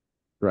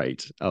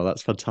 Great. Oh,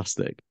 that's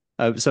fantastic.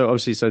 So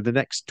obviously, so the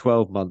next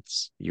 12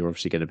 months, you're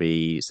obviously going to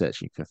be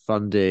searching for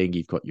funding.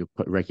 You've got your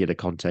regular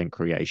content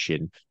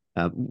creation.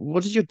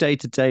 What does your day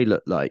to day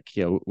look like?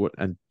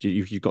 And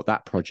you've got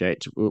that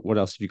project. What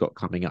else have you got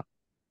coming up?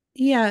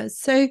 Yeah,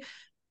 so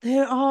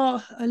there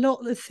are a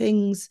lot of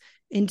things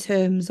in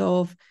terms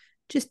of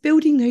just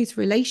building those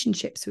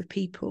relationships with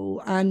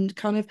people and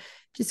kind of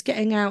just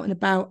getting out and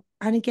about,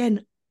 and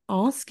again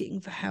asking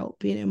for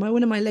help.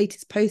 One of my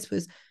latest posts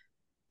was,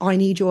 I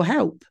need your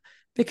help,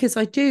 because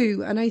I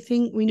do, and I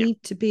think we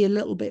need to be a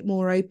little bit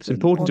more open. It's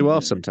important to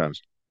ask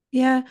sometimes.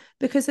 Yeah,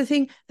 because I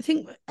think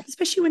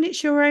especially when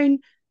it's your own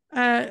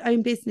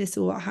business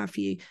or what have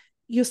you,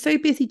 you're so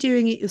busy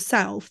doing it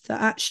yourself that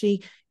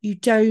actually you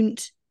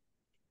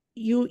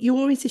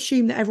always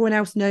assume that everyone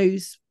else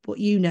knows what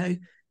you know,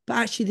 but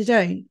actually they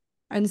don't.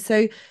 And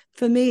so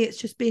for me, it's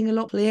just being a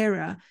lot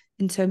clearer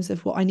in terms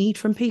of what I need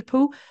from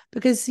people,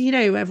 because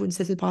everyone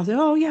says in the past,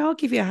 oh yeah, I'll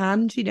give you a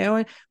hand,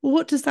 well,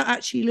 what does that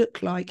actually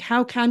look like?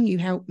 How can you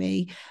help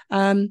me?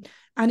 And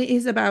it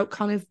is about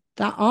kind of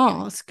that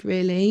ask,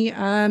 really.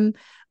 I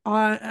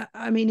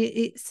mean,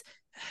 it's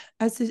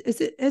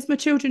as my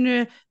children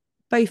are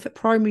both at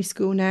primary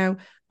school now,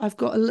 I've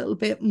got a little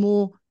bit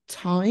more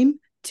time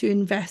to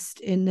invest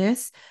in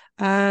this,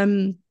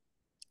 and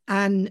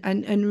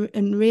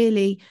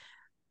really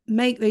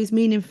make those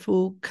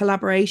meaningful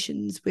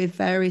collaborations with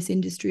various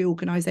industry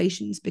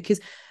organizations, because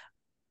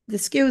the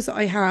skills that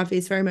I have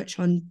is very much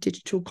on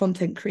digital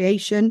content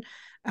creation,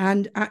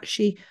 and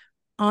actually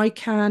I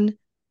can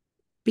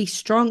be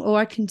strong, or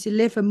I can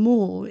deliver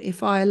more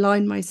if I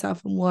align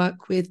myself and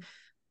work with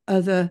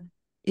other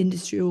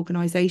industry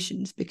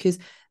organizations, because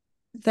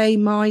they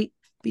might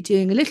be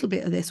doing a little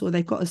bit of this, or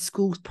they've got a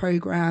schools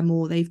program,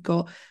 or they've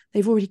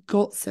already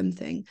got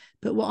something,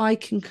 but what I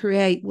can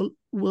create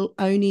will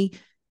only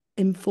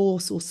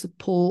enforce or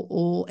support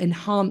or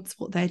enhance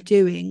what they're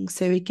doing.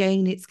 So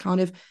again, it's kind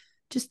of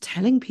just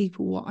telling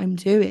people what I'm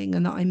doing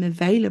and that I'm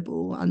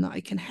available and that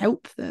I can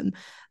help them.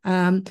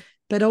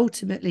 But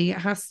ultimately, it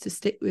has to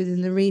stick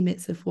within the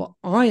remits of what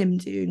I am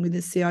doing with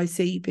the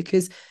CIC,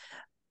 because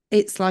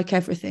it's like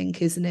everything,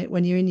 isn't it?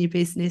 When you're in your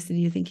business and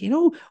you're thinking,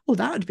 oh,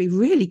 that would be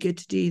really good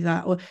to do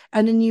that,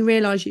 and then you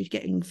realize you're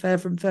getting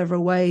further and further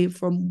away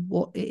from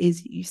what it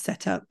is you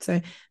set up. So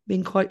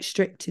being quite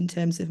strict in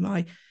terms of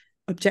my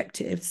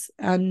objectives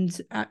and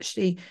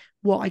actually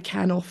what I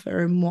can offer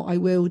and what I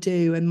will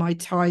do, and my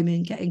time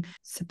in getting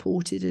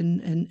supported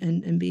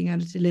and being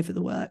able to deliver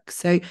the work.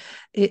 So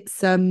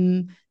it's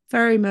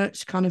very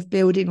much kind of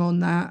building on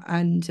that,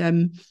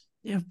 and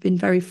I've been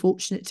very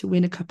fortunate to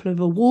win a couple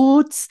of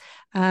awards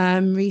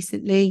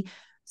recently.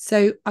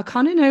 So I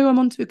kind of know I'm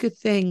onto a good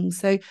thing.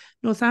 So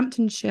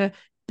Northamptonshire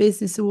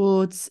Business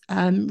Awards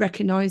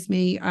recognised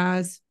me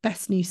as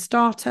Best New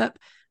Startup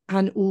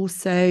and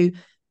also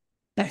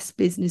Best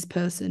Business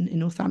Person in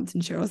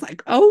Northamptonshire. I was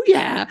like, oh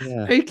yeah.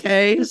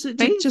 Okay, just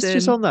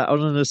on that,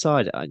 on an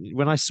aside,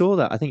 when I saw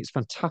that, I think it's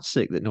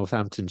fantastic that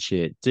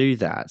Northamptonshire do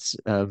that,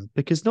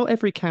 because not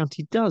every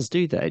county does,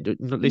 do they?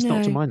 At least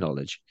not to my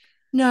knowledge.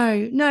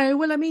 No.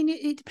 Well, I mean,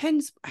 it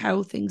depends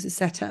how things are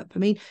set up. I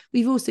mean,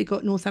 we've also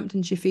got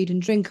Northamptonshire Food and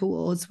Drink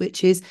Awards,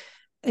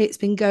 it's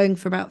been going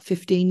for about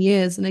 15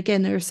 years. And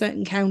again, there are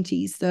certain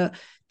counties that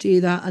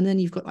do that. And then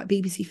you've got like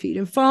BBC Food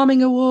and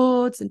Farming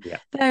Awards and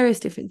various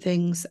different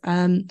things.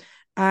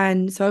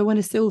 And so I won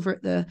a silver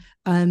at the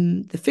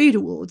food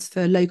awards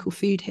for local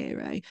food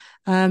hero.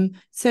 So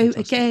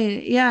Fantastic.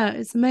 again, yeah,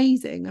 it's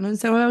amazing. And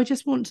so I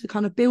just want to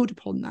kind of build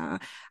upon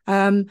that.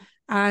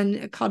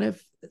 And kind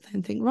of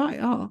then think, right,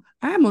 oh,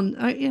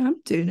 yeah,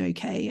 I'm doing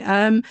okay.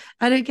 And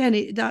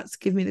again, that's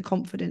given me the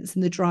confidence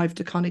and the drive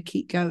to kind of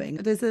keep going.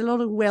 There's a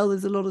lot of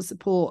there's a lot of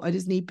support. I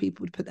just need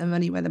people to put their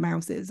money where the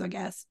mouth is, I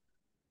guess.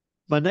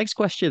 My next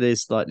question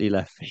is slightly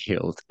left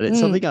field, and it's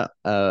something Mm,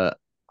 that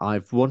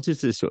I've wanted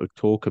to sort of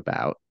talk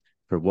about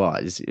for a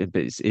while. It's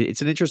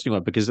an interesting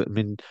one because I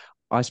mean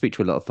I speak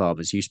to a lot of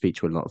farmers. You speak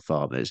to a lot of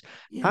farmers.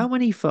 yeah. How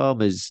many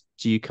farmers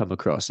do you come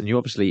across? And you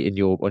obviously in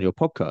your on your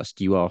podcast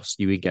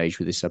you engage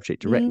with this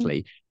subject Mm.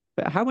 directly.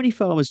 But how many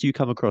farmers do you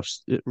come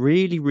across that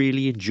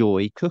really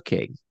enjoy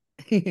cooking?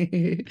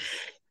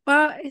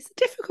 Well, it's a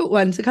difficult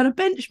one to kind of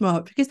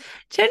benchmark because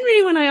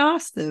generally when I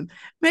ask them,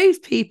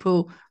 most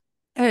people,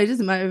 oh, it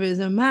doesn't matter if it's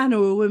a man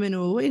or a woman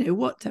or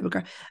what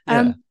demographic.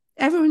 Yeah.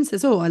 Everyone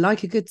says, "Oh, I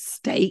like a good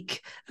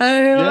steak." Oh, I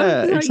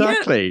Yeah, was like, "Yeah,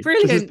 exactly. This is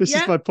brilliant. this is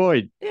Yeah, my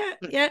point. yeah,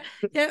 yeah,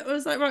 yeah." I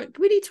was like, "Right,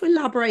 we need to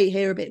elaborate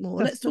here a bit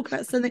more. Let's talk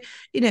about something,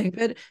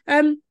 But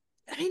I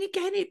mean,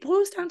 again, it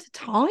boils down to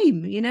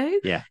time.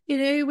 Yeah,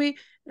 We,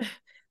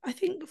 I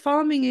think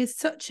farming is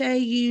such a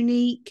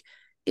unique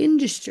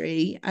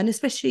industry, and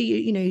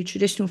especially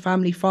traditional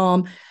family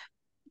farm.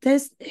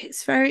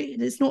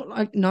 It's not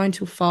like 9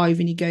 till 5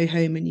 and you go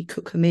home and you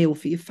cook a meal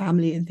for your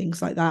family and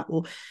things like that,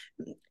 or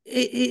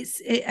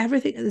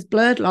everything, there's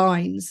blurred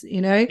lines.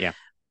 yeah.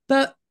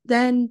 But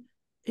then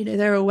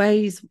there are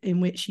ways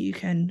in which you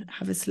can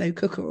have a slow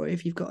cooker, or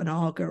if you've got an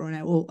Arga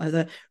or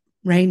other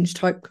range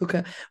type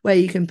cooker where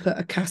you can put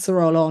a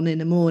casserole on in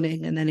the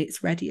morning and then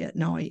it's ready at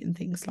night and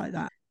things like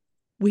that.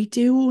 We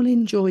do all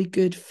enjoy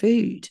good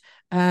food,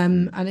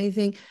 Mm, and I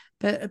think,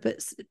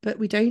 but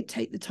we don't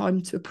take the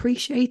time to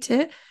appreciate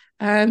it.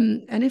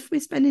 And if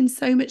we're spending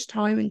so much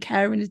time and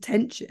care and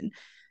attention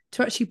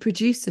to actually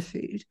produce the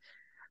food,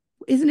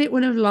 isn't it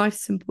one of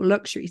life's simple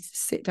luxuries to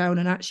sit down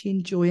and actually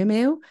enjoy a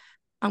meal,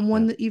 and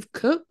one yeah, that you've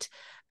cooked?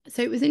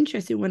 So it was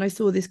interesting when I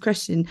saw this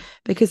question,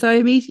 because I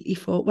immediately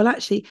thought, well,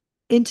 actually,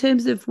 in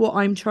terms of what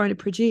I'm trying to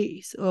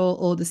produce,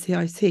 or the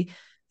CIC,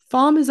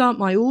 farmers aren't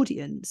my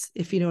audience,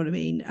 if you know what I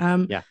mean.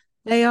 yeah.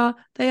 They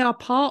are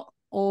part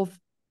of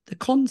the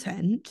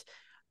content,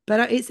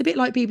 but it's a bit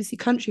like BBC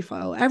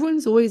Countryfile.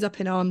 Everyone's always up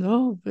in arms.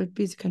 Oh,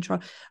 BBC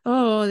Countryfile.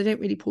 Oh, they don't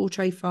really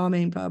portray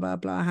farming. Blah blah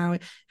blah. How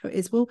it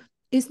is. Well,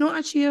 it's not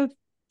actually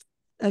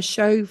a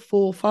show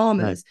for No,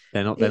 farmers.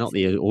 they're not It's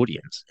the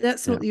audience.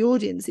 That's Yeah. not the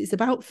audience. It's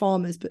about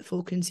farmers, but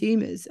for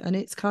consumers, and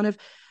it's kind of,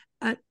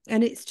 and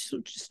it's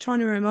just trying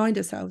to remind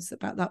ourselves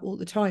about that all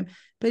the time.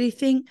 But I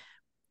think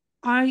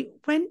I'm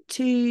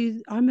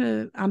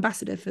a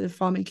ambassador for the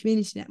Farming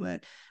Community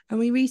Network,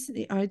 and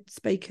I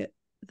spoke at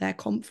their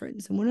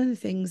conference, and one of the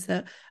things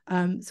that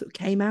sort of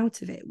came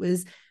out of it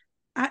was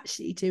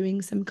actually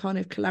doing some kind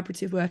of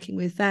collaborative working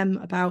with them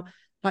about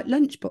like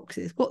lunch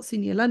boxes, what's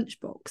in your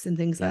lunchbox and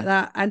things like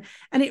Yeah. that.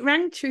 And it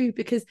rang true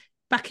because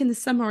back in the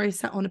summer I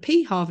sat on a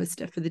pea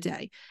harvester for the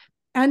day,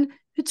 and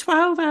for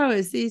 12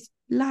 hours, these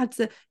lads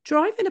are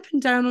driving up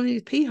and down on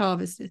these pea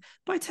harvesters.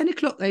 By 10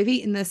 o'clock, they've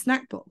eaten their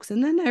snack box,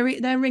 and then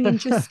they're ringing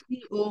Just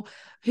Eat or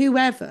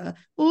whoever,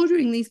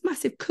 ordering these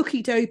massive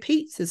cookie dough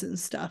pizzas and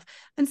stuff,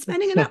 and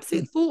spending an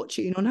absolute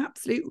fortune on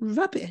absolute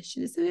rubbish.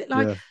 And it's a bit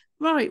like, Yeah.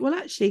 right, well,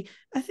 actually,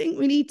 I think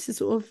we need to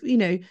sort of,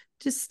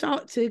 just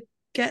start to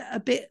get a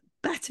bit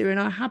better in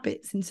our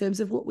habits in terms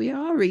of what we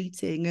are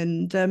eating,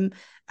 and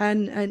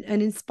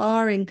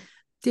inspiring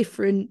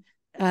different,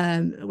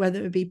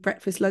 whether it be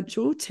breakfast, lunch,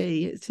 or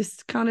tea. It's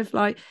just kind of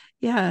like,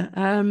 yeah.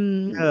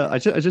 Yeah, I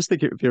just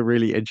think it would be a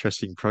really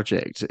interesting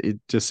project,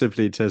 just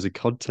simply in terms of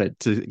content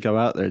to go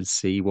out there and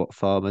see what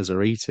farmers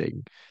are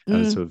eating,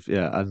 and mm, sort of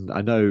yeah. And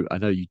I know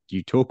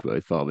you talk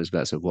about farmers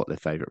about sort of what their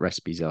favorite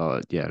recipes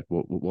are, yeah,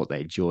 what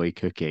they enjoy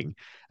cooking.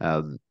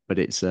 But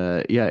it's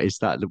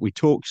that we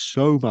talk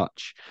so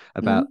much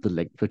about mm. the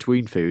link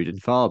between food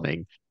and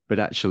farming, but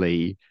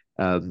actually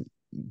um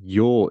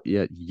you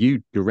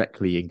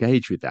directly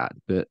engage with that,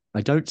 but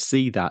I don't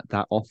see that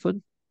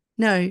often.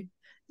 No,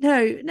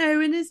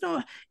 no, and it's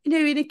not, and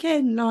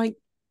again, like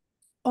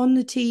on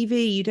the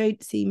TV, you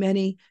don't see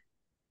many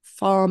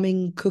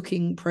farming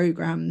cooking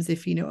programs,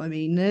 if you know what I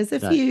mean. There's a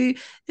No. few,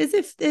 there's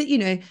if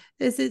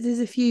there's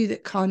a few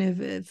that kind of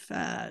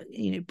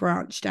have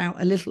branched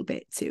out a little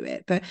bit to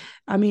it. But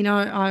I mean,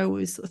 I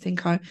always sort of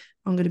think I'm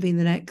going to be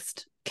the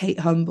next Kate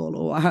Humble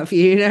or what have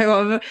you.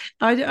 I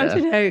Yeah.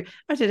 don't know,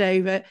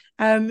 but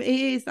it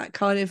is that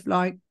kind of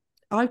like,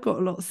 I've got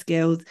a lot of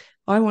skills.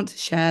 I want to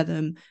share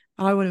them.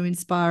 I want to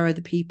inspire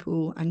other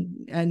people,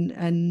 and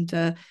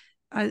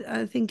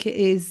I think it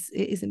is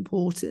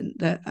important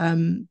that,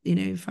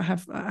 if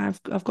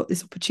I've got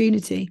this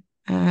opportunity,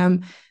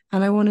 and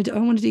I want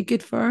to do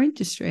good for our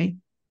industry.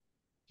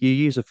 You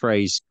use a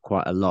phrase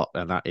quite a lot,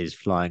 and that is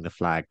flying the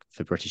flag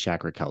for British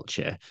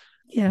agriculture.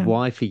 Yeah.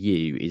 Why for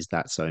you is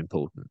that so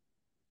important?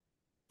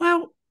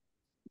 Well,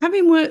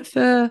 having worked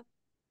for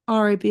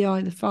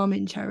RABI, the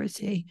farming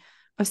charity,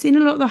 I've seen a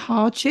lot of the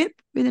hardship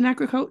within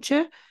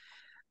agriculture.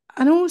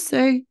 And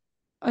also,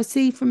 I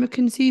see from a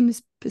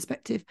consumer's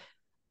perspective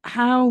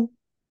how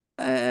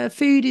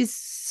food is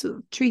sort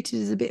of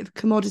treated as a bit of a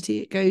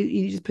commodity.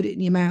 You just put it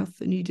in your mouth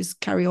and you just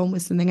carry on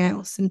with something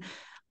else. And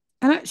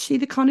actually,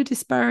 the kind of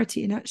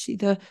disparity and actually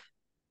the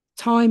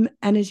time,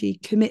 energy,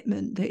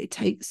 commitment that it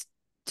takes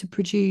to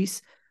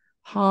produce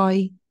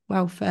high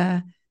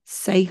welfare,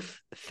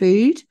 safe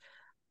food.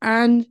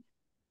 And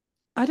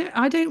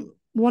I don't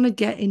want to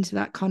get into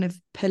that kind of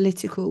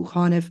political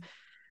kind of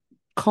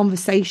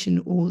conversation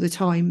all the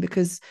time,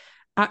 because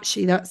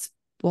actually that's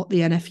what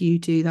the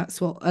NFU do, that's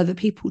what other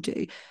people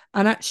do.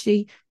 And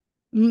actually,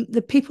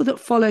 the people that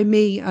follow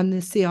me and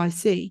the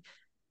CIC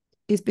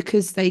is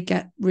because they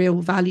get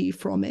real value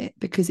from it,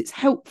 because it's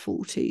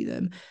helpful to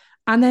them.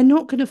 And they're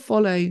not going to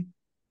follow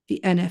the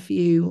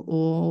NFU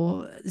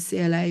or the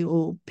CLA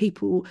or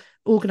people,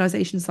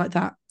 organizations like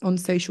that on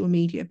social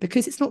media,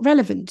 because it's not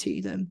relevant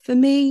to them. For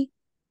me,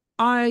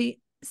 I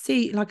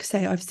see, like I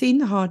say, I've seen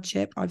the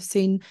hardship, I've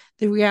seen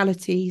the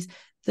realities,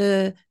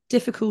 the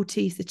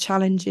difficulties, the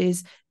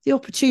challenges, the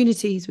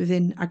opportunities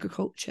within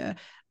agriculture.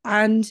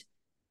 And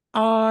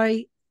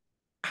I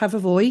have a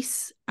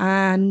voice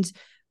and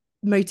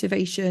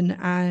motivation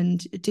and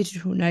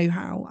digital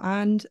know-how,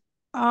 and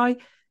I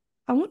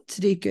want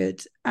to do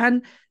good.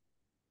 And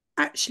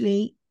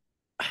actually,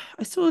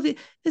 I saw that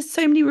there's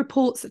so many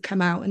reports that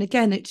come out, and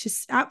again, it's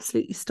just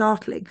absolutely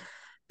startling.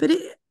 But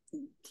the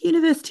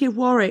University of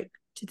Warwick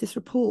did this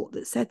report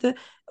that said that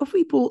if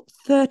we bought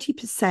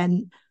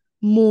 30%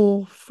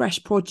 more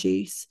fresh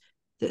produce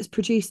that's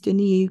produced in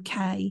the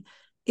UK,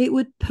 it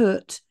would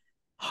put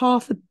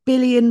 £500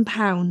 million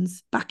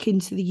back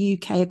into the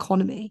UK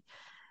economy.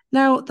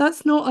 Now,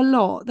 that's not a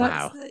lot.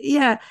 That's, Wow.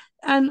 yeah.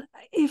 And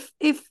if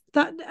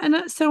that, and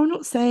that's, so I'm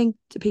not saying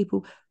to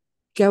people,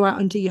 go out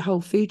and do your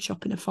whole food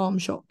shop in a farm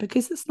shop,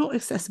 because it's not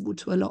accessible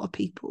to a lot of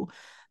people.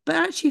 But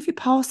actually, if you're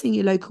passing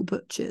your local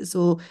butchers,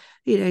 or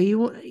you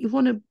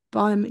want to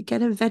buy them,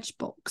 get a veg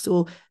box,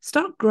 or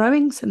start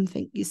growing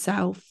something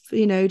yourself,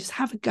 just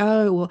have a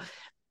go, or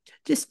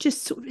just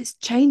sort of, it's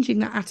changing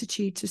that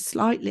attitude to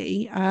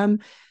slightly.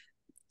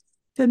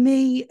 For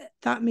me,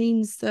 that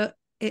means that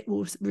it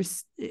will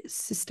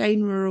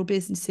sustain rural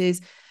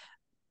businesses.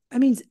 I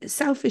mean,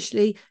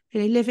 selfishly,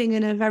 living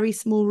in a very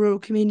small rural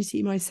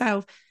community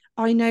myself,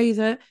 I know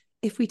that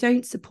if we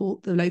don't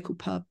support the local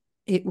pub,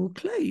 it will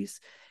close.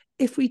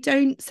 If we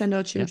don't send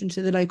our Yeah. children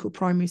to the local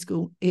primary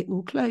school, it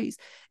will close.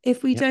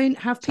 If we Yep. don't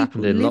have It's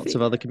happened people in lots living,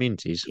 of other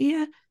communities.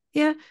 yeah,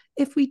 yeah.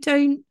 If we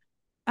don't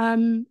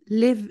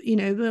live,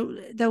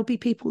 there'll be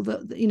people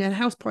that,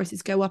 house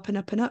prices go up and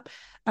up and up.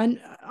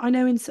 And I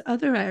know in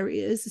other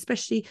areas,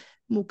 especially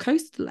more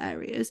coastal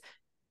areas,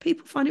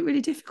 people find it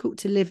really difficult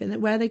to live in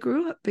where they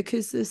grew up,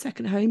 because the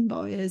second home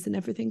buyers and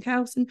everything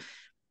else.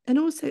 And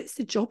also, it's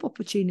the job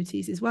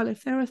opportunities as well.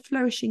 If there are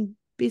flourishing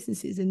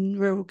businesses in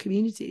rural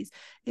communities,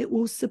 it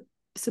will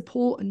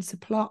support and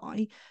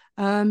supply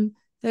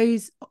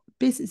those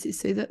businesses,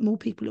 so that more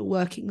people are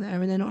working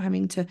there and they're not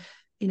having to,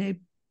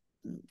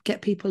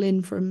 get people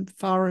in from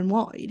far and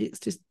wide. It's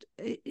just,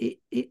 it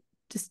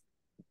just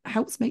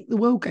helps make the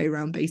world go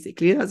round,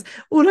 basically. That's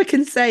all I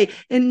can say,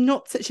 in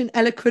not such an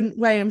eloquent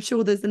way. I'm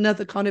sure there's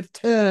another kind of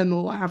term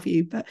or what have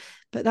you, but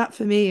that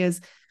for me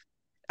is,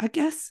 I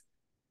guess,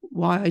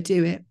 why I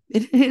do it.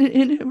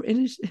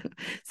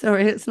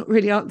 Sorry, it's not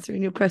really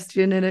answering your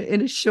question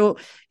in a short.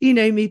 You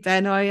know me,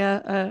 Ben.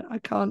 I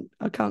can't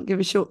give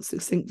a short,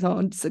 succinct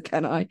answer,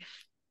 can I?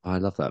 I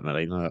love that,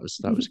 Melly. No, that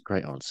was a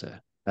great answer.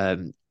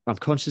 I'm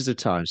conscious of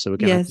time, so we're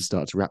going to have to Yes,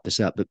 start to wrap this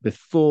up. But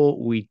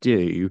before we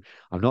do,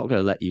 I'm not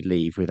going to let you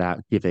leave without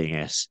giving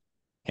us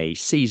a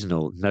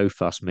seasonal no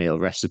fuss meal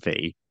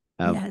recipe.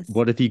 yes.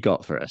 What have you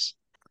got for us?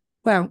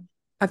 Well,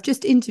 I've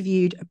just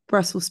interviewed a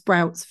Brussels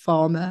sprouts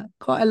farmer,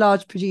 quite a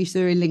large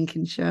producer in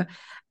Lincolnshire.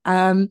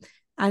 Um,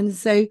 and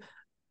so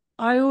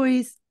I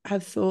always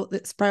have thought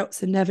that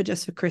sprouts are never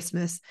just for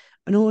Christmas.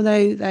 And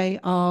although they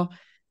are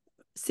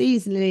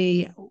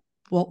seasonally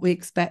what we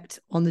expect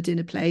on the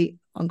dinner plate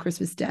on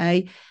Christmas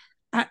Day,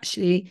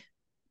 actually,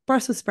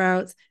 Brussels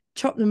sprouts,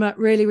 chop them up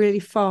really, really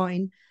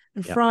fine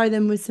and Yep, fry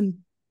them with some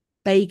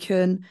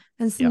bacon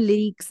and some yep.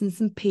 leeks and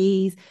some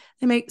peas.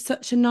 They make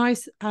such a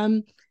nice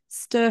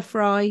stir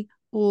fry,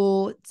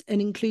 or an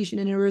inclusion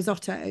in a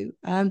risotto.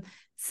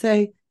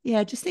 So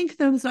yeah, just think of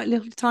them as like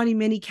little tiny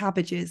mini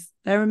cabbages.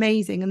 They're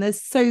amazing, and they're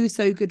so,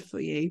 so good for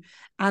you.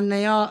 And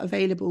they are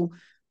available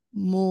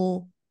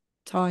more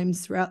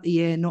times throughout the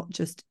year, not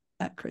just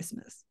at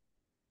Christmas.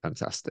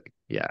 Fantastic.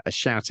 Yeah, a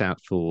shout out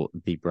for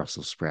the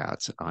Brussels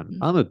sprouts. I'm Mm.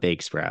 I'm a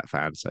big sprout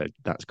fan, so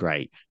that's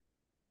great.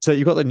 So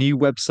you've got the new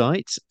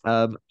website.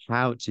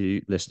 How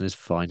do listeners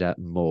find out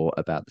more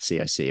about the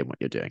CIC and what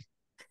you're doing?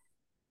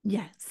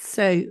 Yes.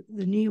 So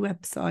the new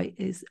website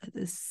is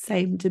the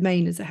same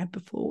domain as I had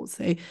before.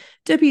 So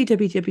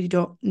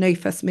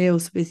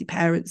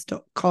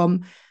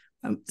www.nofussmealsforbusyparents.com.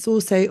 It's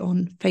also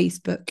on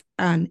Facebook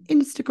and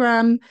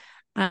Instagram.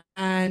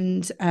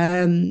 And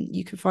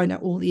you can find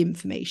out all the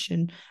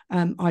information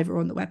either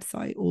on the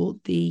website or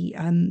the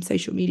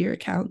social media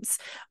accounts,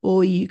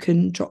 or you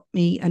can drop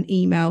me an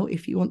email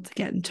if you want to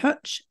get in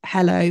touch,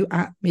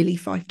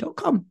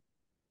 hello@millyfyfe.com.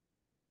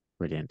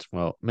 Brilliant.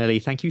 Well, Millie,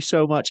 thank you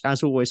so much,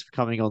 as always, for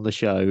coming on the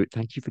show.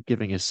 Thank you for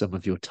giving us some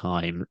of your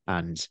time,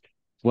 and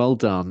well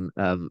done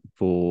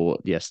for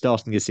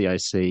starting the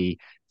CIC.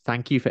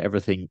 Thank you for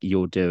everything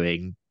you're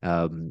doing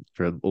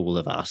from all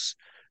of us,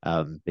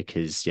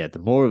 because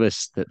the more of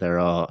us that there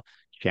are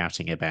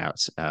shouting about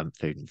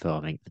food and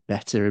farming, the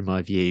better, in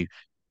my view.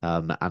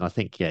 And I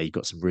think you've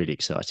got some really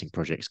exciting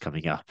projects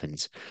coming up,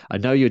 and I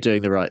know you're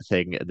doing the right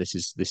thing. And this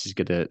is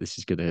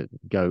gonna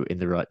go in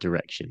the right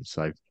direction.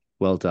 So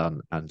well done.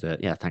 And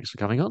thanks for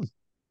coming on.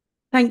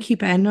 Thank you,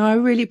 Ben. I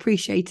really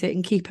appreciate it,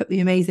 and keep up the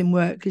amazing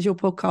work because your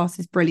podcast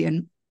is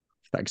brilliant.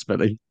 Thanks,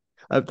 Millie.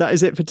 That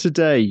is it for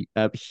today.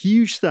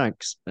 Huge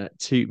thanks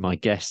to my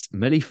guest,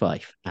 Millie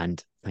Fyfe,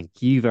 and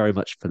thank you very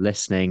much for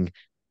listening.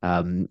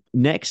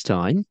 Next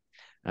time,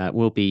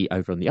 we'll be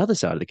over on the other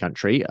side of the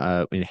country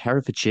in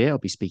Herefordshire. I'll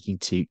be speaking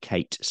to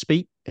Kate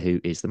Speak, who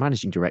is the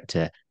managing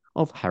director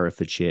of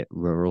Herefordshire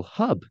Rural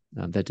Hub.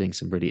 They're doing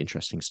some really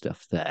interesting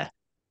stuff there.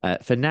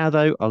 For now,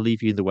 though, I'll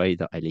leave you in the way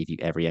that I leave you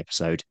every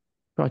episode.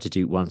 Try to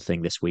do one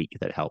thing this week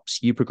that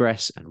helps you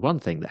progress and one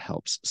thing that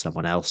helps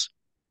someone else.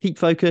 Keep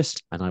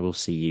focused, and I will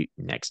see you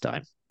next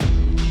time.